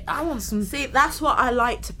shit. I want some... See, that's what I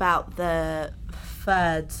liked about the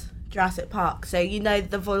third Jurassic Park. So, you know,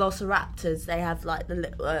 the velociraptors, they have like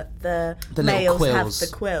the males quills. have the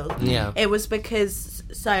quills. Yeah. It was because,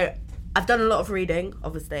 so I've done a lot of reading,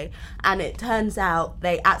 obviously, and it turns out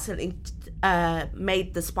they accidentally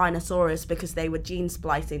made the Spinosaurus because they were gene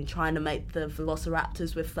splicing, trying to make the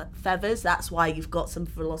velociraptors with feathers. That's why you've got some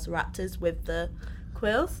velociraptors with the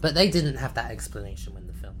quills. But they didn't have that explanation when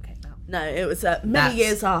the film came out. No, it was many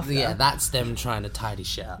years after. Yeah, that's them trying to tidy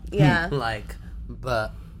shit up. Yeah. Like,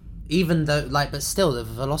 but even though, like, but still, the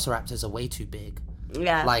velociraptors are way too big.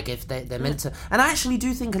 Yeah. Like, if they're meant to... And I actually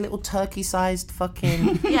do think a little turkey-sized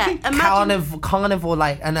fucking carnivore,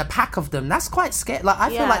 like, and a pack of them, that's quite scary. Like, I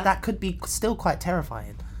feel like that could be still quite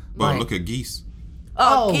terrifying. Well, like, look at geese.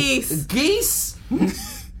 Oh, geese. Geese?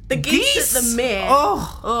 The geese at the mere.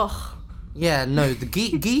 Oh. Yeah, no, the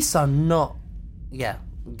geese are not... Yeah.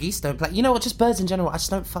 Geese don't play. You know what? Just birds in general. I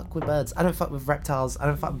just don't fuck with birds. I don't fuck with reptiles. I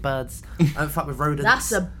don't fuck with birds. I don't fuck with rodents.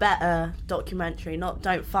 That's a better documentary. Not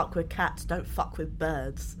don't fuck with cats. Don't fuck with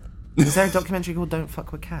birds. Is there a documentary called Don't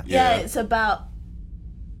Fuck with Cats? Yeah, it's about...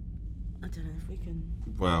 I don't know if we can...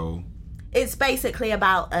 Well... It's basically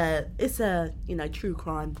about... it's a, true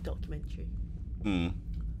crime documentary. And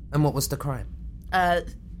what was the crime?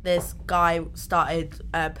 This guy started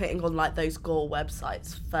putting on, like, those gore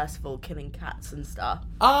websites, first of all, killing cats and stuff.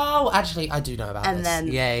 Oh, actually, I do know about this.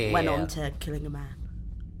 And then went on to killing a man.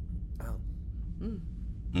 Oh.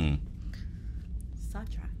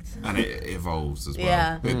 Sidetracked. And it evolves as well.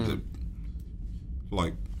 Yeah. It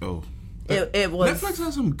was... Netflix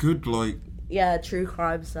has some good, like... Yeah, true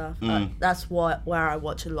crime stuff. That's where I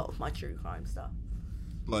watch a lot of my true crime stuff.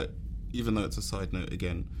 Like, even though it's a side note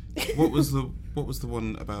again... What was the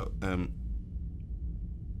one about the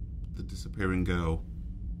disappearing girl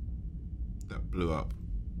that blew up?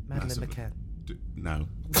 Madeleine McCann. No.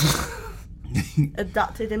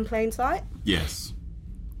 Abducted in plain sight? Yes.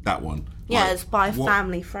 That one. Yeah, it's by a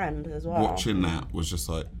family friend as well. Watching that was just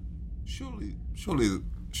like, surely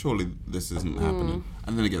this isn't happening.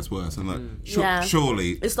 And then it gets worse. And like,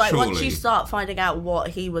 surely. It's like once you start finding out what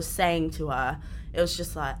he was saying to her, it was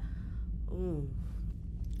just like, ooh.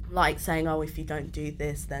 Like saying, oh, if you don't do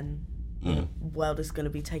this, then the world is going to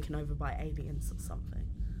be taken over by aliens or something.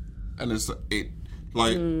 And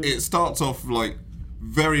it starts off like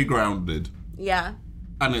very grounded. Yeah.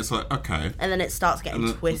 And it's like, okay. And then it starts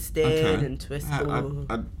getting twisted and twisted.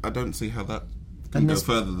 I don't see how that can go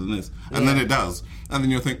further than this. And then it does. And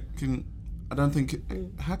then you're thinking,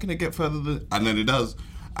 how can it get further than... And then it does.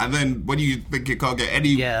 And then when you think it can't get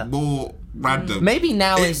any more random... Maybe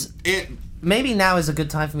now is a good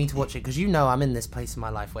time for me to watch it, because I'm in this place in my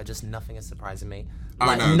life where just nothing is surprising me.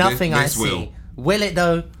 Like, nothing I see. Will it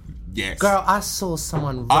though? Yes. Girl, I saw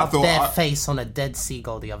someone rub their face on a dead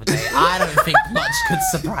seagull the other day. I don't think much could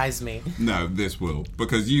surprise me. No, this will.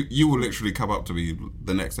 Because you will literally come up to me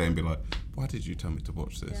the next day and be like, why did you tell me to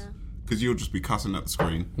watch this? Because you'll just be cussing at the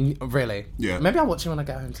screen. Really? Yeah. Maybe I'll watch it when I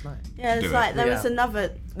get home tonight. Yeah, it's like, there was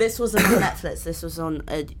another... This wasn't on Netflix. This was on,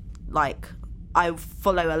 I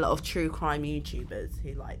follow a lot of true crime YouTubers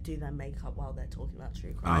who do their makeup while they're talking about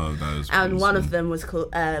true crime. Oh, that is and one of them was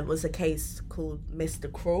called was a case called Mr.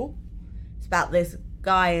 Cruel. It's about this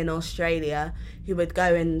guy in Australia who would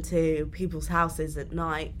go into people's houses at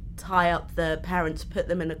night, tie up the parents, put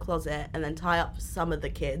them in a closet, and then tie up some of the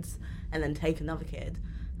kids, and then take another kid.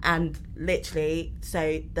 And literally,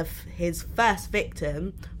 so his first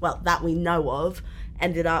victim, that we know of,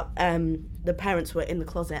 ended up, the parents were in the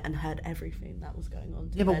closet and heard everything that was going on.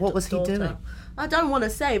 Yeah, but what was he doing? I don't want to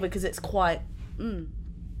say because it's quite... Oh,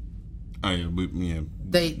 yeah, we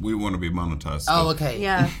want to be monetized. Oh, okay.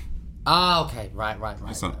 Yeah. Oh, okay. Right.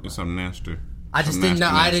 It's some nasty. I just didn't know.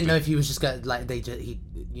 I didn't know if he was just going,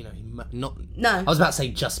 not... No. I was about to say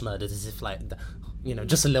just murdered, as if,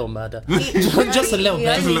 just a little murder. Just a little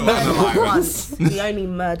bit. He only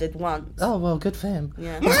murdered once. Oh, well, good for him.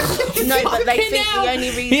 Yeah. No, but they think the only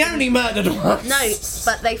reason... He only murdered once.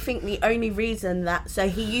 No, but they think the only reason that... So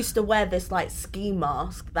he used to wear this, like, ski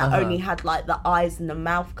mask that only had, like, the eyes and the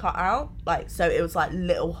mouth cut out. Like, so it was, like,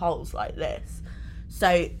 little holes like this.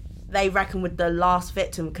 So they reckon with the last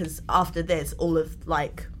victim, because after this, all of,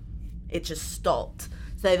 like, it just stopped.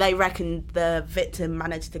 So they reckon the victim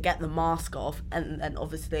managed to get the mask off, and then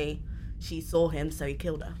obviously she saw him, so he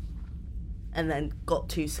killed her. And then got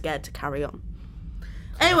too scared to carry on.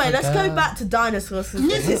 Anyway, let's go back to dinosaurs, because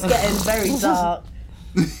this is getting very dark.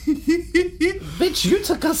 Bitch, you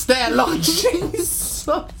took us there, Lord Jesus.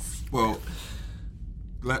 Well,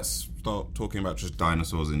 let's start talking about just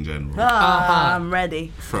dinosaurs in general. I'm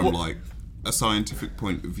ready. From, like, a scientific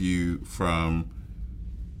point of view, from...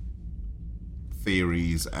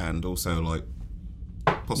 theories and also like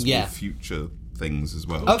possible future things as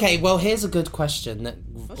well. Okay, well here's a good question that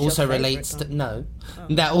also relates to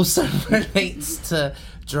that also relates to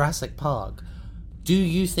Jurassic Park. Do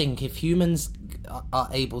you think if humans are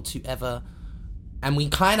able to ever, and we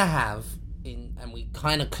kind of have and we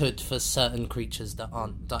kind of could for certain creatures that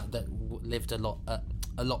aren't that lived a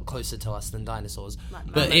lot closer to us than dinosaurs,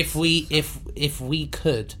 but if we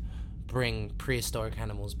could bring prehistoric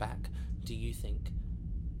animals back, do you think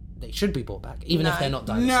they should be brought back, even if they're not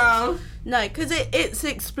dinosaurs? No, because it's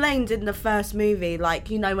explained in the first movie, like,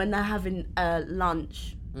 when they're having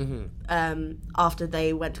lunch after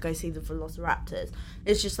they went to go see the velociraptors.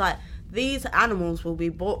 It's just like, these animals will be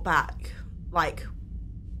brought back, like,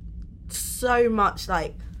 so much,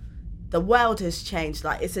 like, the world has changed.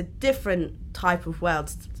 Like, it's a different type of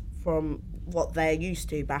world from what they're used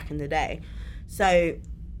to back in the day. So...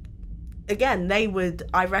 again,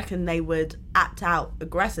 I reckon they would act out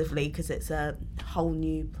aggressively because it's a whole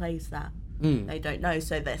new place that they don't know,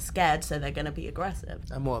 so they're scared, so they're going to be aggressive.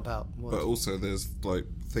 And what about... But also there's, like,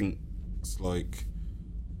 things like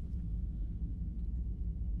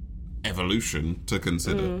evolution to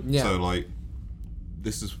consider. So, like,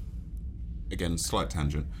 this is, again, slight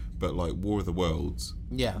tangent, but, like, War of the Worlds,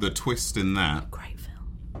 the twist in that... Great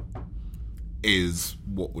film. ...is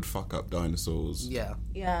what would fuck up dinosaurs. Yeah.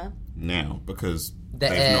 Now, because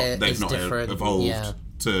they've not evolved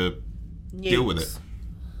to deal with it.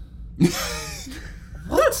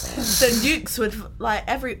 What? So nukes would, like,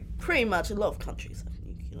 pretty much a lot of countries have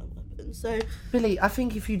nuclear weapons. So Billy, I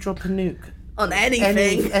think if you drop a nuke on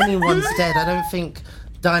anything, anyone's dead. I don't think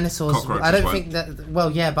dinosaurs. Cockroaches I don't won't. think that. Well,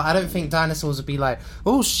 yeah, but I don't think dinosaurs would be like,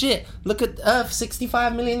 oh shit, look at Earth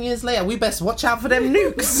 65 million years later. We best watch out for them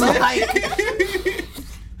nukes. Like.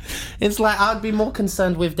 It's like, I'd be more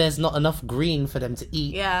concerned with there's not enough green for them to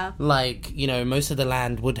eat. Yeah. Like, most of the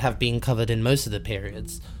land would have been covered in most of the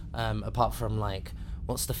periods, apart from, like,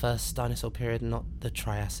 what's the first dinosaur period? Not the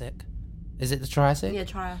Triassic. Is it the Triassic? Yeah,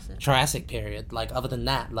 Triassic. Triassic period. Like, other than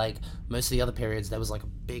that, like, most of the other periods, there was, like, a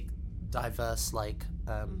big, diverse, like,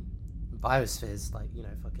 biospheres, like,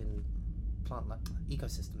 fucking plant, like,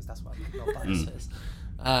 ecosystems. That's what I mean, not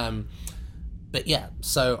biospheres. But, yeah,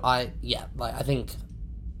 so I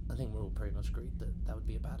think we're all pretty much agreed that would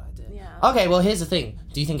be a bad idea. Yeah. Okay, well, here's the thing.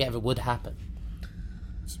 Do you think it ever would happen?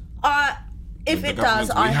 If it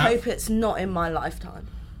does, I hope it's not in my lifetime.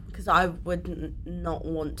 Because I would not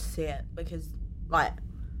want to see it. Because, like,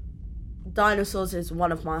 dinosaurs is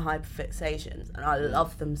one of my hyperfixations. And I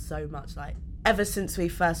love them so much. Like, ever since we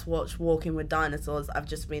first watched Walking with Dinosaurs, I've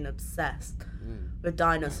just been obsessed with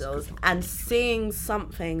dinosaurs. And seeing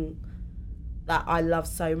something... that I love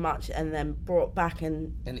so much and then brought back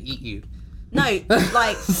and eat you. No,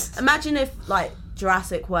 like, imagine if, like,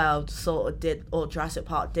 Jurassic World sort of did, or Jurassic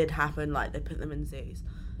Park did happen, like, they put them in zoos.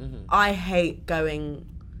 I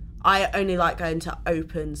only like going to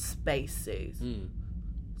open space zoos.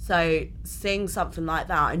 So seeing something like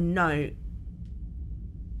that, I know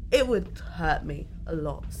it would hurt me a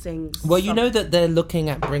lot. Well, you know that they're looking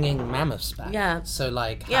at bringing mammoths back. Yeah. So,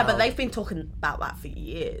 like, yeah, but they've been talking about that for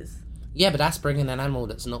years. Yeah, but that's bringing an animal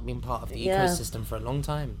that's not been part of the ecosystem for a long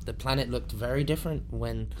time. The planet looked very different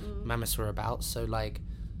when mammoths were about. So, like,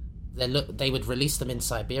 they would release them in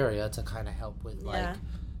Siberia to kind of help with, like,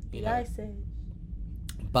 ice age.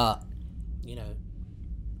 But,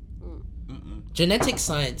 genetic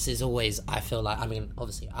science is always, I feel like, I mean,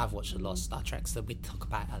 obviously, I've watched a lot of Star Trek, so we talk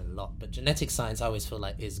about it a lot. But genetic science, I always feel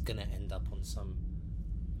like, is going to end up on some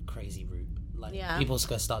crazy route. Like, people's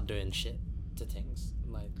going to start doing shit to things.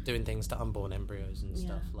 Like, doing things to unborn embryos and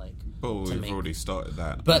stuff, like... Well, we've already started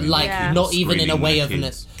that. But, not even in a way of...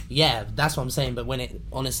 Yeah, that's what I'm saying, but when it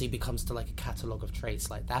honestly becomes to, like, a catalogue of traits,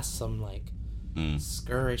 like, that's some, like...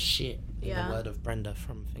 Scurry shit, in the word of Brenda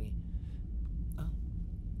from Thingy. Oh.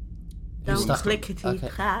 Don't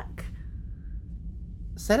clickety-clack.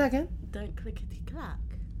 Say that again? Don't clickety-clack.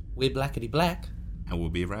 We're blackety-black. And we'll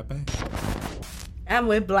be right back. And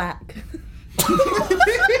we're black.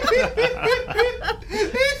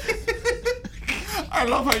 I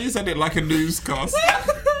love how you said it like a newscast.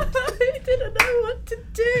 I didn't know what to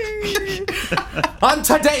do. On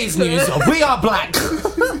today's news, we are black.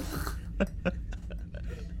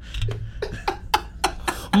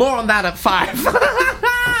 More on that at 5.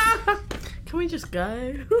 Can we just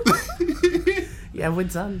go? Yeah, we're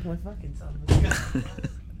done. We're fucking done.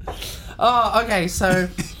 Oh, okay, so...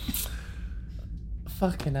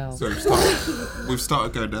 Fucking hell. So we've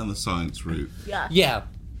started going down the science route. Yeah.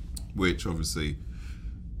 Which obviously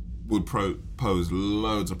would pose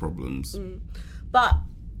loads of problems. But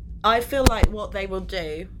I feel like what they will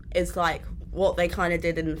do is like what they kind of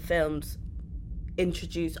did in the films,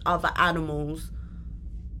 introduce other animals'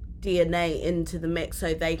 DNA into the mix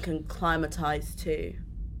so they can climatize too.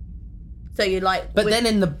 So you like... But then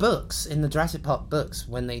in the books, in the Jurassic Park books,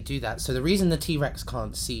 when they do that, so the reason the T-Rex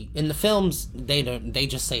can't see... In the films, they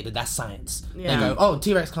just say that that's science. Yeah. They go, oh,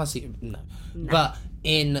 T-Rex can't see... No. But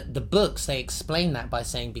in the books, they explain that by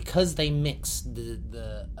saying because they mix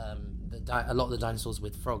a lot of the dinosaurs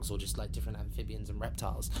with frogs or just like different amphibians and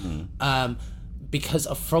reptiles, because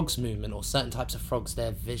of frogs' movement or certain types of frogs, their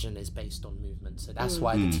vision is based on movement. So that's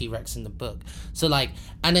why the T-Rex in the book. So like,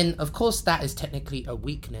 and then of course that is technically a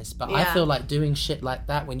weakness, but I feel like doing shit like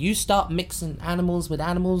that, when you start mixing animals with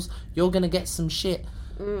animals, you're gonna get some shit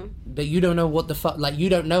that you don't know what the fuck, like you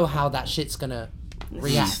don't know how that shit's gonna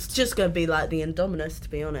react. It's just gonna be like the Indominus, to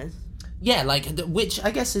be honest. Yeah, like, which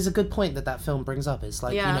I guess is a good point that film brings up. It's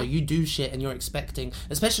like, you know, you do shit and you're expecting,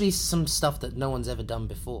 especially some stuff that no one's ever done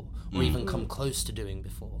before or even come close to doing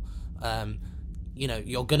before. You know,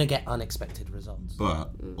 you're going to get unexpected results.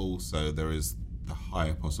 But also there is the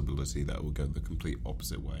higher possibility that it will go the complete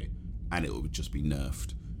opposite way and it would just be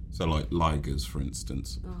nerfed. So like ligers, for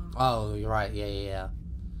instance. Oh, you're right. Yeah.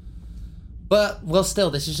 But, well,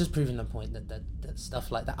 still, this is just proving the point that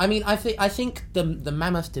stuff like that. I mean, I think the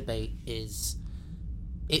mammoth debate is...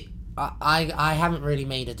 I haven't really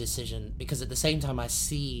made a decision, because at the same time I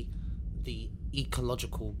see the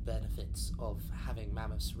ecological benefits of having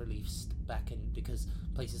mammoths released back in... Because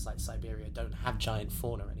places like Siberia don't have giant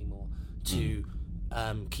fauna anymore to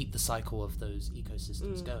keep the cycle of those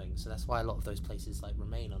ecosystems going. So that's why a lot of those places like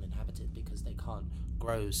remain uninhabited, because they can't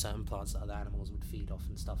grow certain plants that other animals would feed off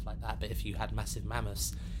and stuff like that. But if you had massive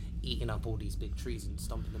mammoths eating up all these big trees and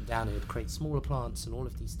stomping them down, it would create smaller plants and all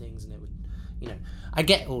of these things, and it would, you know, I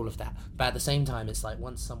get all of that, but at the same time it's like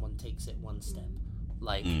once someone takes it one step,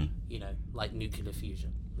 like you know, like nuclear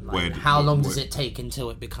fusion, like how long does it take until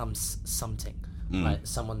it becomes something like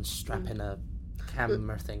someone strapping a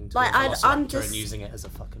camera thing to like, a velociraptor and using it as a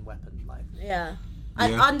fucking weapon, like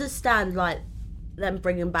I understand like them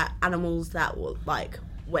bringing back animals that were like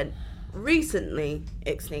went recently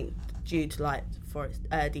extinct due to like forest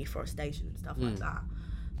deforestation and stuff like that.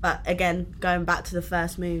 But again, going back to the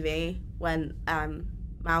first movie when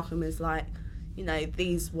Malcolm is like, you know,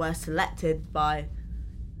 these were selected by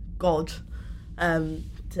God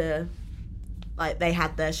to, like, they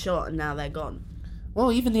had their shot and now they're gone.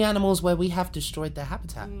 Well, even the animals where we have destroyed their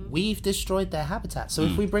habitat. We've destroyed their habitat. So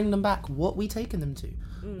if we bring them back, what are we taking them to?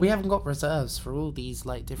 We haven't got reserves for all these,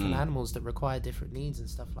 like, different animals that require different needs and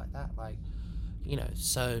stuff like that. Like, you know,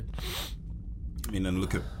 so... I mean, and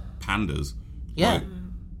look at pandas. Yeah. Like,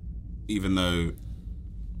 even though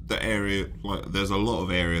the area, like, there's a lot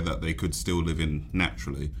of area that they could still live in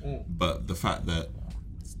naturally, but the fact that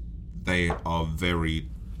they are very,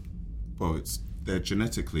 well, they're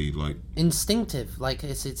genetically, like... instinctive, like,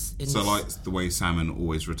 it's so, like, the way salmon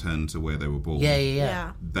always return to where they were born.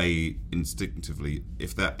 Yeah. They instinctively,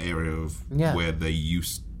 if that area of where they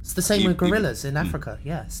used... It's the same with gorillas in Africa.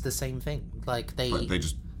 Yeah, it's the same thing. Like, they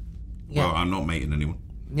just... Well, I'm not mating anyone.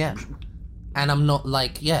 Yeah. And I'm not,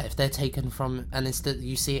 like, if they're taken from... And it's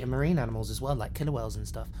you see it in marine animals as well, like killer whales and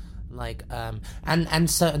stuff. Like, and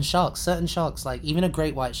certain sharks, like, even a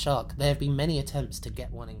great white shark, there have been many attempts to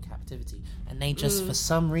get one in captivity. And they just, for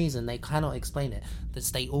some reason, they cannot explain it, that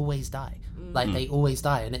they always die. Like, they always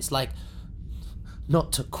die. And it's like,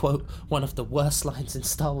 not to quote one of the worst lines in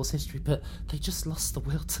Star Wars history, but they just lost the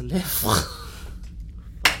will to live.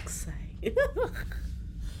 Fuck's sake.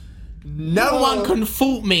 No one can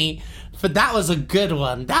fault me, but that was a good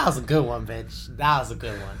one. That was a good one, bitch. That was a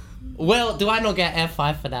good one. Will, do I not get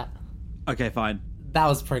F5 for that? Okay, fine. That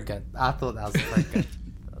was pretty good. I thought that was pretty good.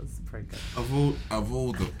 That was pretty good. Of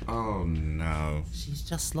all the... Oh, no. She's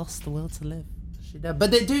just lost the will to live.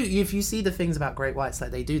 But they do. If you see the things about great whites,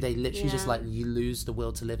 like they literally just like you lose the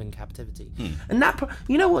will to live in captivity, and that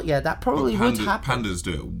you know what? Yeah, that probably would happen. Pandas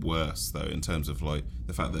do it worse though, in terms of like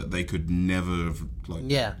the fact that they could never have like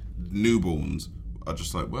newborns are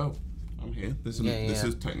just like, well, I'm here. This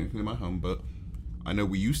is technically my home, but I know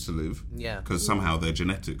we used to live. Because somehow their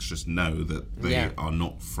genetics just know that they are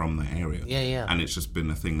not from the area. And it's just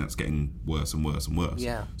been a thing that's getting worse and worse and worse.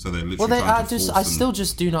 So they're literally trying to force them. I still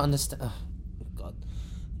just do not understand. Oh, God.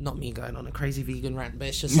 Not me going on a crazy vegan rant, but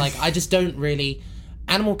it's just like, I just don't really...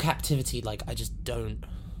 Animal captivity, like, I just don't...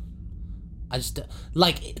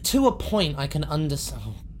 Like, to a point, I can understand...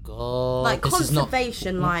 Oh, God. Like,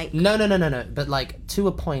 conservation, like... No. But, like, to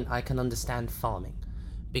a point, I can understand farming.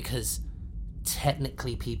 Because...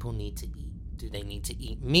 technically people need to eat. Do they need to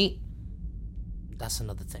eat meat? That's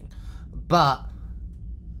another thing. But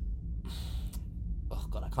oh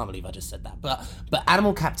God, I can't believe I just said that. But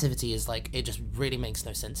animal captivity is like, it just really makes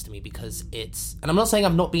no sense to me, because it's, and I'm not saying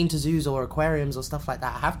I've not been to zoos or aquariums or stuff like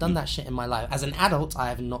that. I have done that shit in my life. As an adult, I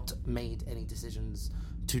have not made any decisions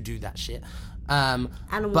to do that shit.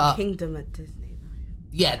 Animal Kingdom at Disney.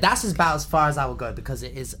 Yeah, that's about as far as I will go, because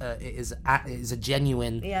it is a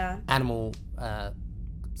genuine animal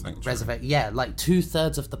reservation. Yeah, like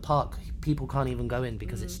 2/3 of the park people can't even go in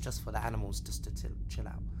because it's just for the animals just to chill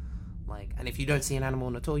out. Like, and if you don't see an animal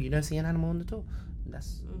on the tour, you don't see an animal on the tour.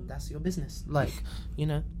 That's your business. Like, you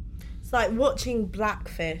know, it's like watching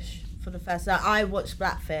Blackfish for the first time. I watched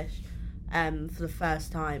Blackfish for the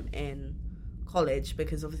first time in college,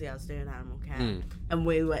 because obviously I was doing animal care, and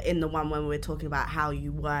we were in the one when we were talking about how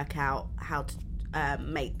you work out how to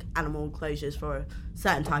make animal enclosures for a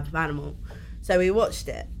certain type of animal. So we watched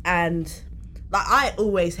it, and like, I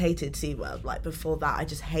always hated SeaWorld. Like, before that, I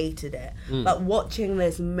just hated it. But watching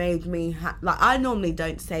this made me like, I normally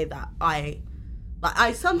don't say that I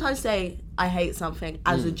sometimes say I hate something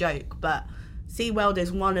as a joke, but SeaWorld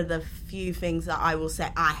is one of the few things that I will say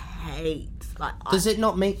I hate. Like, does it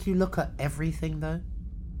not make you look at everything though?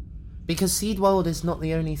 Because SeaWorld is not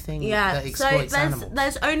the only thing that exploits animals.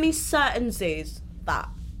 There's only certain zoos that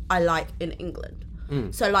I like in England.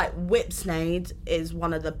 So like Whipsnade is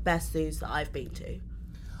one of the best zoos that I've been to.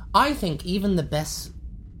 I think even the best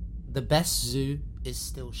zoo is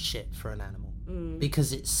still shit for an animal,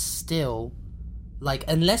 because it's still like,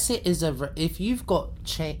 unless it is if you've got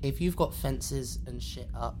fences and shit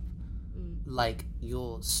up, like,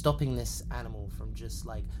 you're stopping this animal from just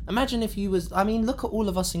like, imagine if you was, I mean, look at all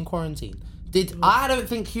of us in quarantine. I don't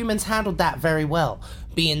think humans handled that very well,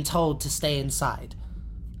 being told to stay inside.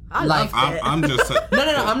 I loved it. I'm just saying,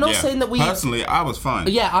 no, I'm not saying that we personally, I was fine.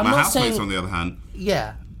 Yeah, I'm not saying, housemates, on the other hand,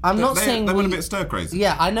 I'm not saying they went a bit stir crazy.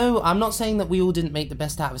 Yeah, I know. I'm not saying that we all didn't make the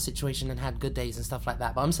best out of a situation and had good days and stuff like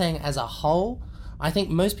that, but I'm saying as a whole, I think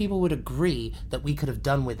most people would agree that we could have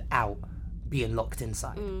done without being locked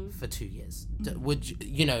inside for 2 years. Would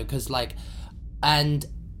you know? Because like, and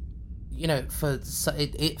you know,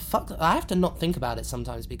 I have to not think about it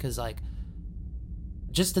sometimes, because like,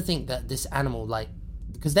 just to think that this animal, like,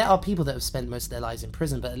 because there are people that have spent most of their lives in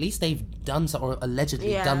prison, but at least they've done or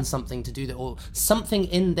allegedly done something to do that, or something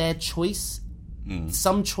in their choice,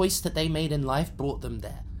 some choice that they made in life brought them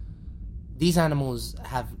there. These animals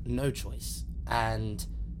have no choice, and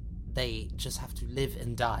they just have to live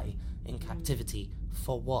and die in captivity.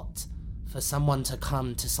 For what? For someone to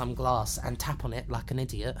come to some glass and tap on it like an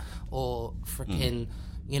idiot, or freaking,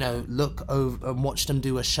 you know, look over and watch them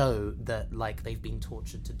do a show that like they've been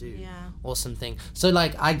tortured to do, or something. So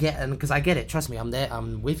like, I get, and because I get it, trust me,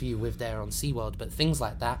 I'm with you there on SeaWorld, but things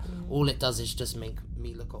like that, all it does is just make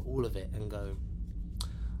me look at all of it and go,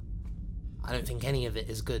 I don't think any of it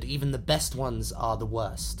is good. Even the best ones are the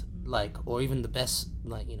worst, like, or even the best,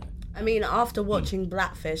 like, you know. I mean, after watching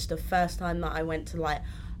Blackfish, the first time that I went to like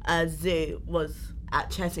a zoo was at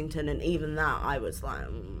Chessington, and even that I was like,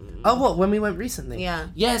 oh, what, when we went recently?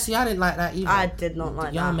 Yeah, see, I didn't like that either. I did not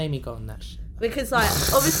like that. Y'all made me go on that shit. Because like,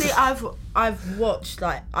 obviously I've watched,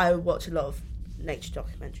 like, I watch a lot of nature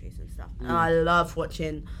documentaries and stuff, and I love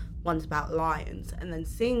watching ones about lions, and then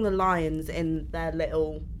seeing the lions in their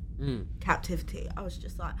little captivity, I was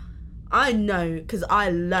just like, I know, because I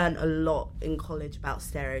learned a lot in college about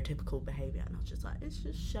stereotypical behaviour, and I was just like, it's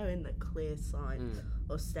just showing the clear sign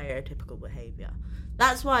or stereotypical behaviour.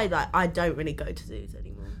 That's why I don't really go to zoos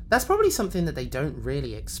anymore. That's probably something that they don't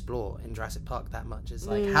really explore in Jurassic Park that much. Is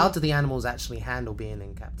like, how do the animals actually handle being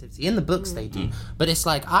in captivity? In the books they do. But it's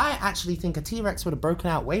like, I actually think a T-Rex would have broken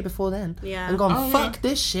out way before then. Yeah. And gone, fuck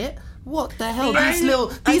this shit. What the hell?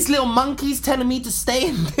 These little monkeys telling me to stay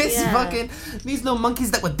in this these little monkeys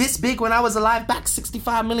that were this big when I was alive back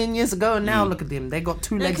 65 million years ago, and now look at them. They got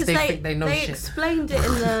two legs, they think they know shit. They explained it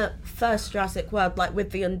in the first Jurassic World, like with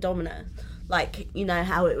the Indominus. Like, you know,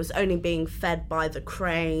 how it was only being fed by the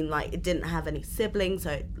crane, like it didn't have any siblings,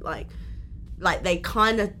 so it, like they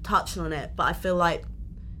kind of touched on it, but I feel like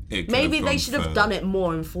maybe they should have done it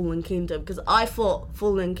more in Fallen Kingdom, because I thought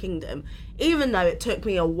Fallen Kingdom, even though it took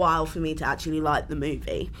me a while for me to actually like the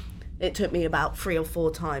movie, it took me about 3 or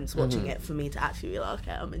 4 times watching it for me to actually be like,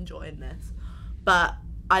 okay, I'm enjoying this. But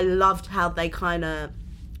I loved how they kind of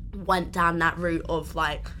went down that route of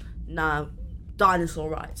like, no, dinosaur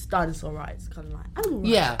rights, kind of like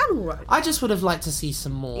animal rights. I just would have liked to see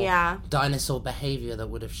some more dinosaur behaviour that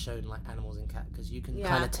would have shown like animals in cat, because you can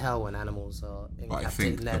kind of tell when animals are in But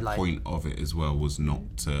captivity. I think the point of it as well was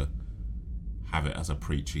not to have it as a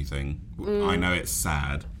preachy thing. I know it's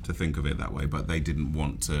sad to think of it that way, but they didn't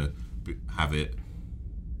want to have it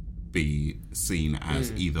be seen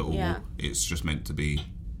as either or. Yeah. It's just meant to be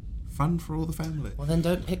fun for all the family. Well, then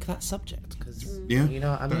don't pick that subject, because Yeah, you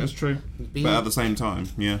know what I mean? that is true. But at the same time,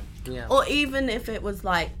 yeah. Or even if it was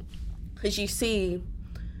like, because you see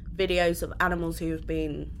videos of animals who have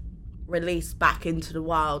been released back into the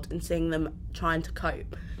wild and seeing them trying to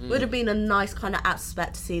cope. Would have been a nice kind of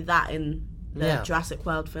aspect to see that in the Jurassic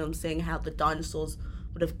World film, seeing how the dinosaurs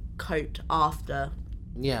would have coped after,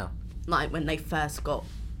 like when they first got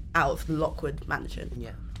out of the Lockwood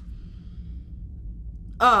mansion.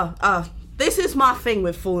 This is my thing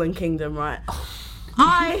with Fallen Kingdom, right?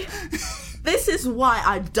 This is why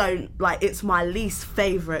I don't, like, it's my least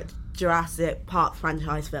favourite Jurassic Park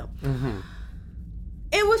franchise film.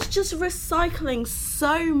 It was just recycling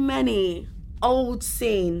so many old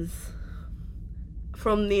scenes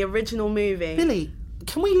from the original movie. Billy,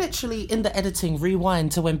 can we literally, in the editing,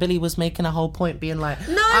 rewind to when Billy was making a whole point, being like,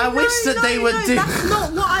 I wish that they would do... That's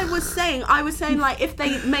not what I was saying. I was saying, like, if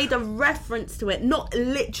they made a reference to it, not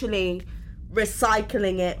literally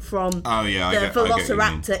recycling it from the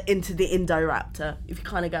Velociraptor into the Indoraptor, if you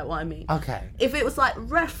kind of get what I mean. Okay. If it was, like,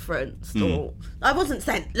 referenced, or... I wasn't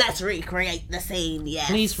saying, let's recreate the scene, yes.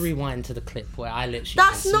 Please rewind to the clip where I literally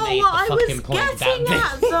That's not what I was getting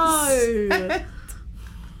at, though.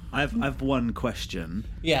 I have one question.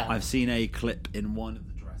 Yeah. I've seen a clip in one of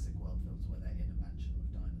the Jurassic World films where they're in a mansion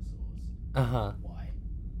with dinosaurs.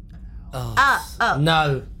 Why?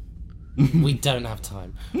 No. We don't have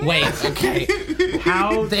time. Wait, okay.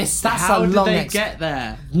 How did they get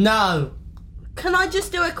there? No. Can I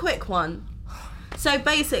just do a quick one? So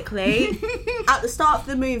basically, at the start of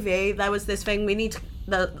the movie, there was this thing,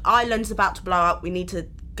 the island's about to blow up, we need to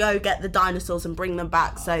go get the dinosaurs and bring them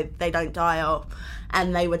back so they don't die off.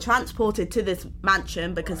 And they were transported to this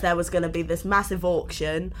mansion because there was going to be this massive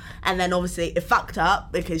auction. And then obviously it fucked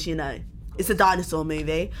up because, you know, it's a dinosaur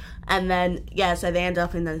movie. And then, so they end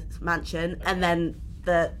up in this mansion. And then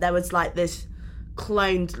there was like this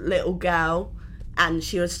cloned little girl. And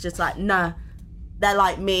she was just like, nah, they're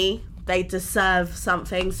like me. They deserve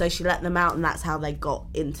something. So she let them out, and that's how they got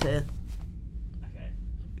into...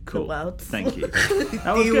 Cool. The world. Thank you.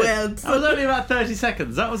 That was good. That was only about 30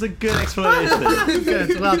 seconds. That was a good explanation.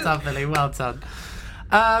 Good. Well done, Billy. Well done.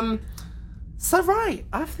 So right,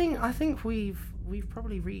 I think we've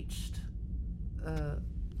probably reached the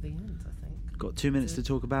end. I think. Got 2 minutes to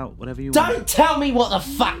talk about whatever you want. want. Don't tell me what the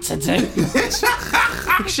fuck to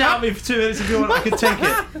do. Shout at me for 2 minutes if you want. I can take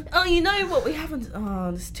it. Oh, you know what? We haven't.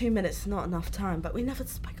 Oh, this 2 minutes is not enough time. But we never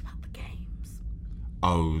spoke about the games.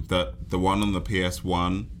 Oh, the one on the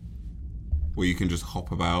PS1 where you can just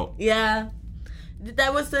hop about. Yeah.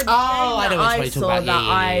 There was a game I know that which I saw about. that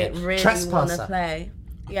I really want to play.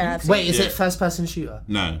 Yeah. Wait, is it first-person shooter?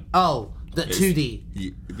 No. Oh, the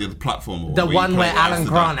 2D. The platformer. The one where Alan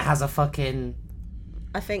Grant has a fucking...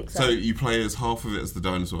 I think so. So you play as half of it as the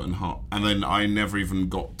dinosaur and then I never even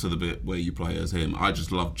got to the bit where you play as him. I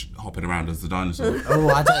just loved hopping around as the dinosaur. Oh,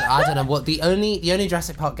 I don't know what the only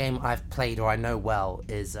Jurassic Park game I've played or I know well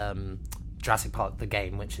is Jurassic Park the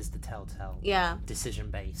game, which is the Telltale decision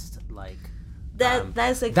based like.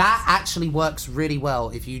 That actually works really well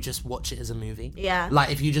if you just watch it as a movie. Yeah. Like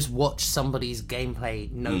if you just watch somebody's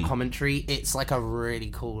gameplay, no commentary, it's like a really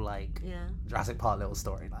cool Jurassic Park little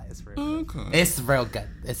story. Like it's really good. It's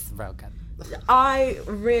real good. I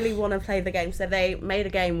really want to play the game. So they made a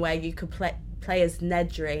game where you could play as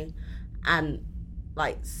Nedry and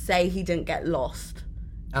like, say he didn't get lost.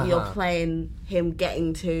 You're playing him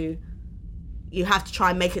getting to... You have to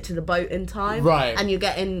try and make it to the boat in time. Right. And you're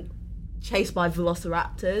getting chased by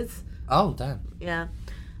velociraptors. Oh, damn. Yeah.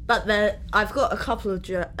 But I've got a couple of...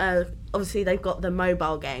 obviously, they've got the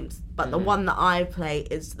mobile games. But the one that I play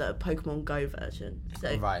is the Pokemon Go version.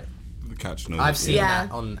 So, right. The catch no. I've seen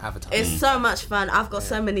that on Avatar. It's so much fun. I've got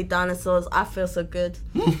so many dinosaurs. I feel so good.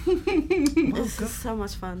 It's just so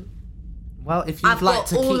much fun. Well, if you'd like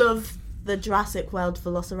to I've got all of the Jurassic World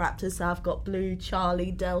velociraptors. So I've got Blue,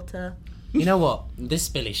 Charlie, Delta. You know what? This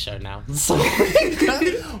Billy show now. So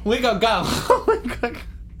we gotta go.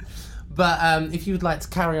 But if you would like to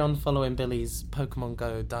carry on following Billy's Pokemon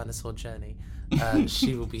Go dinosaur journey,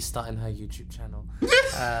 she will be starting her YouTube channel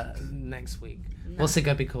next week. No. What's it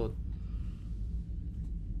gonna be called?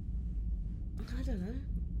 I don't know.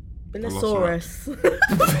 Spinosaurus.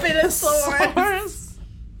 Spinosaurus.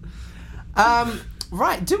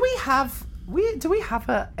 Right. Do we have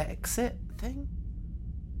a exit thing?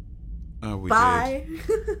 Oh, we Bye.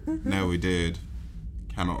 did. No, we did.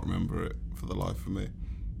 Cannot remember it for the life of me.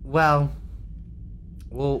 Well,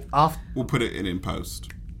 we'll put it in post.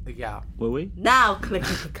 Yeah. Will we? Now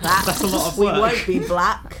clickety clap. That's a lot of We work. won't be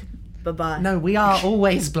black. Bye bye. No, we are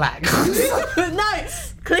always black. No,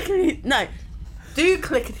 clickety. No, do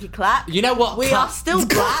clickety clap. You know what? We are still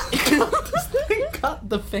black. Cut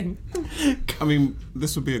the thing. I mean,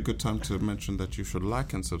 this would be a good time to mention that you should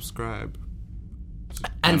like and subscribe.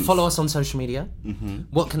 And follow us on social media. Mm-hmm.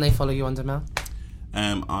 What can they follow you under, Mel?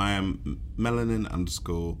 I am Melanin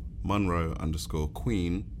 _Monroe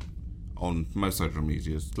 _Queen on most social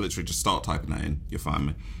medias. Literally just start typing that in, you'll find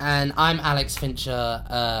me. And I'm Alex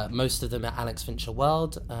Fincher. Most of them are Alex Fincher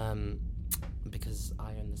World, because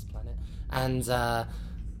I own this planet. And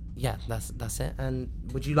yeah, that's it. And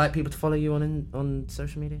would you like people to follow you on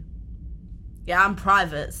social media? Yeah, I'm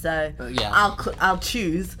private, so yeah. I'll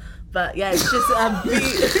choose. But yeah, it's just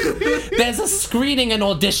There's a screening and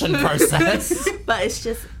audition process. But it's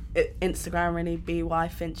just Instagram, really.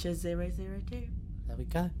 BYFincher002. There we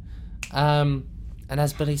go. And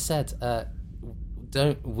as Billy said,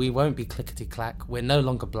 we won't be clickety clack. We're no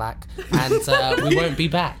longer black, and we won't be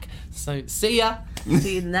back. So see ya.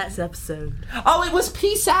 See you in the next episode. Oh, it was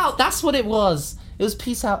peace out. That's what it was. It was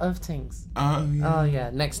peace out of things. Oh yeah. Oh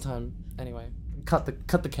yeah. Next time. Anyway, cut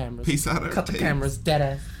the cameras. Peace out. Cut the cameras. Dead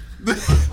ass.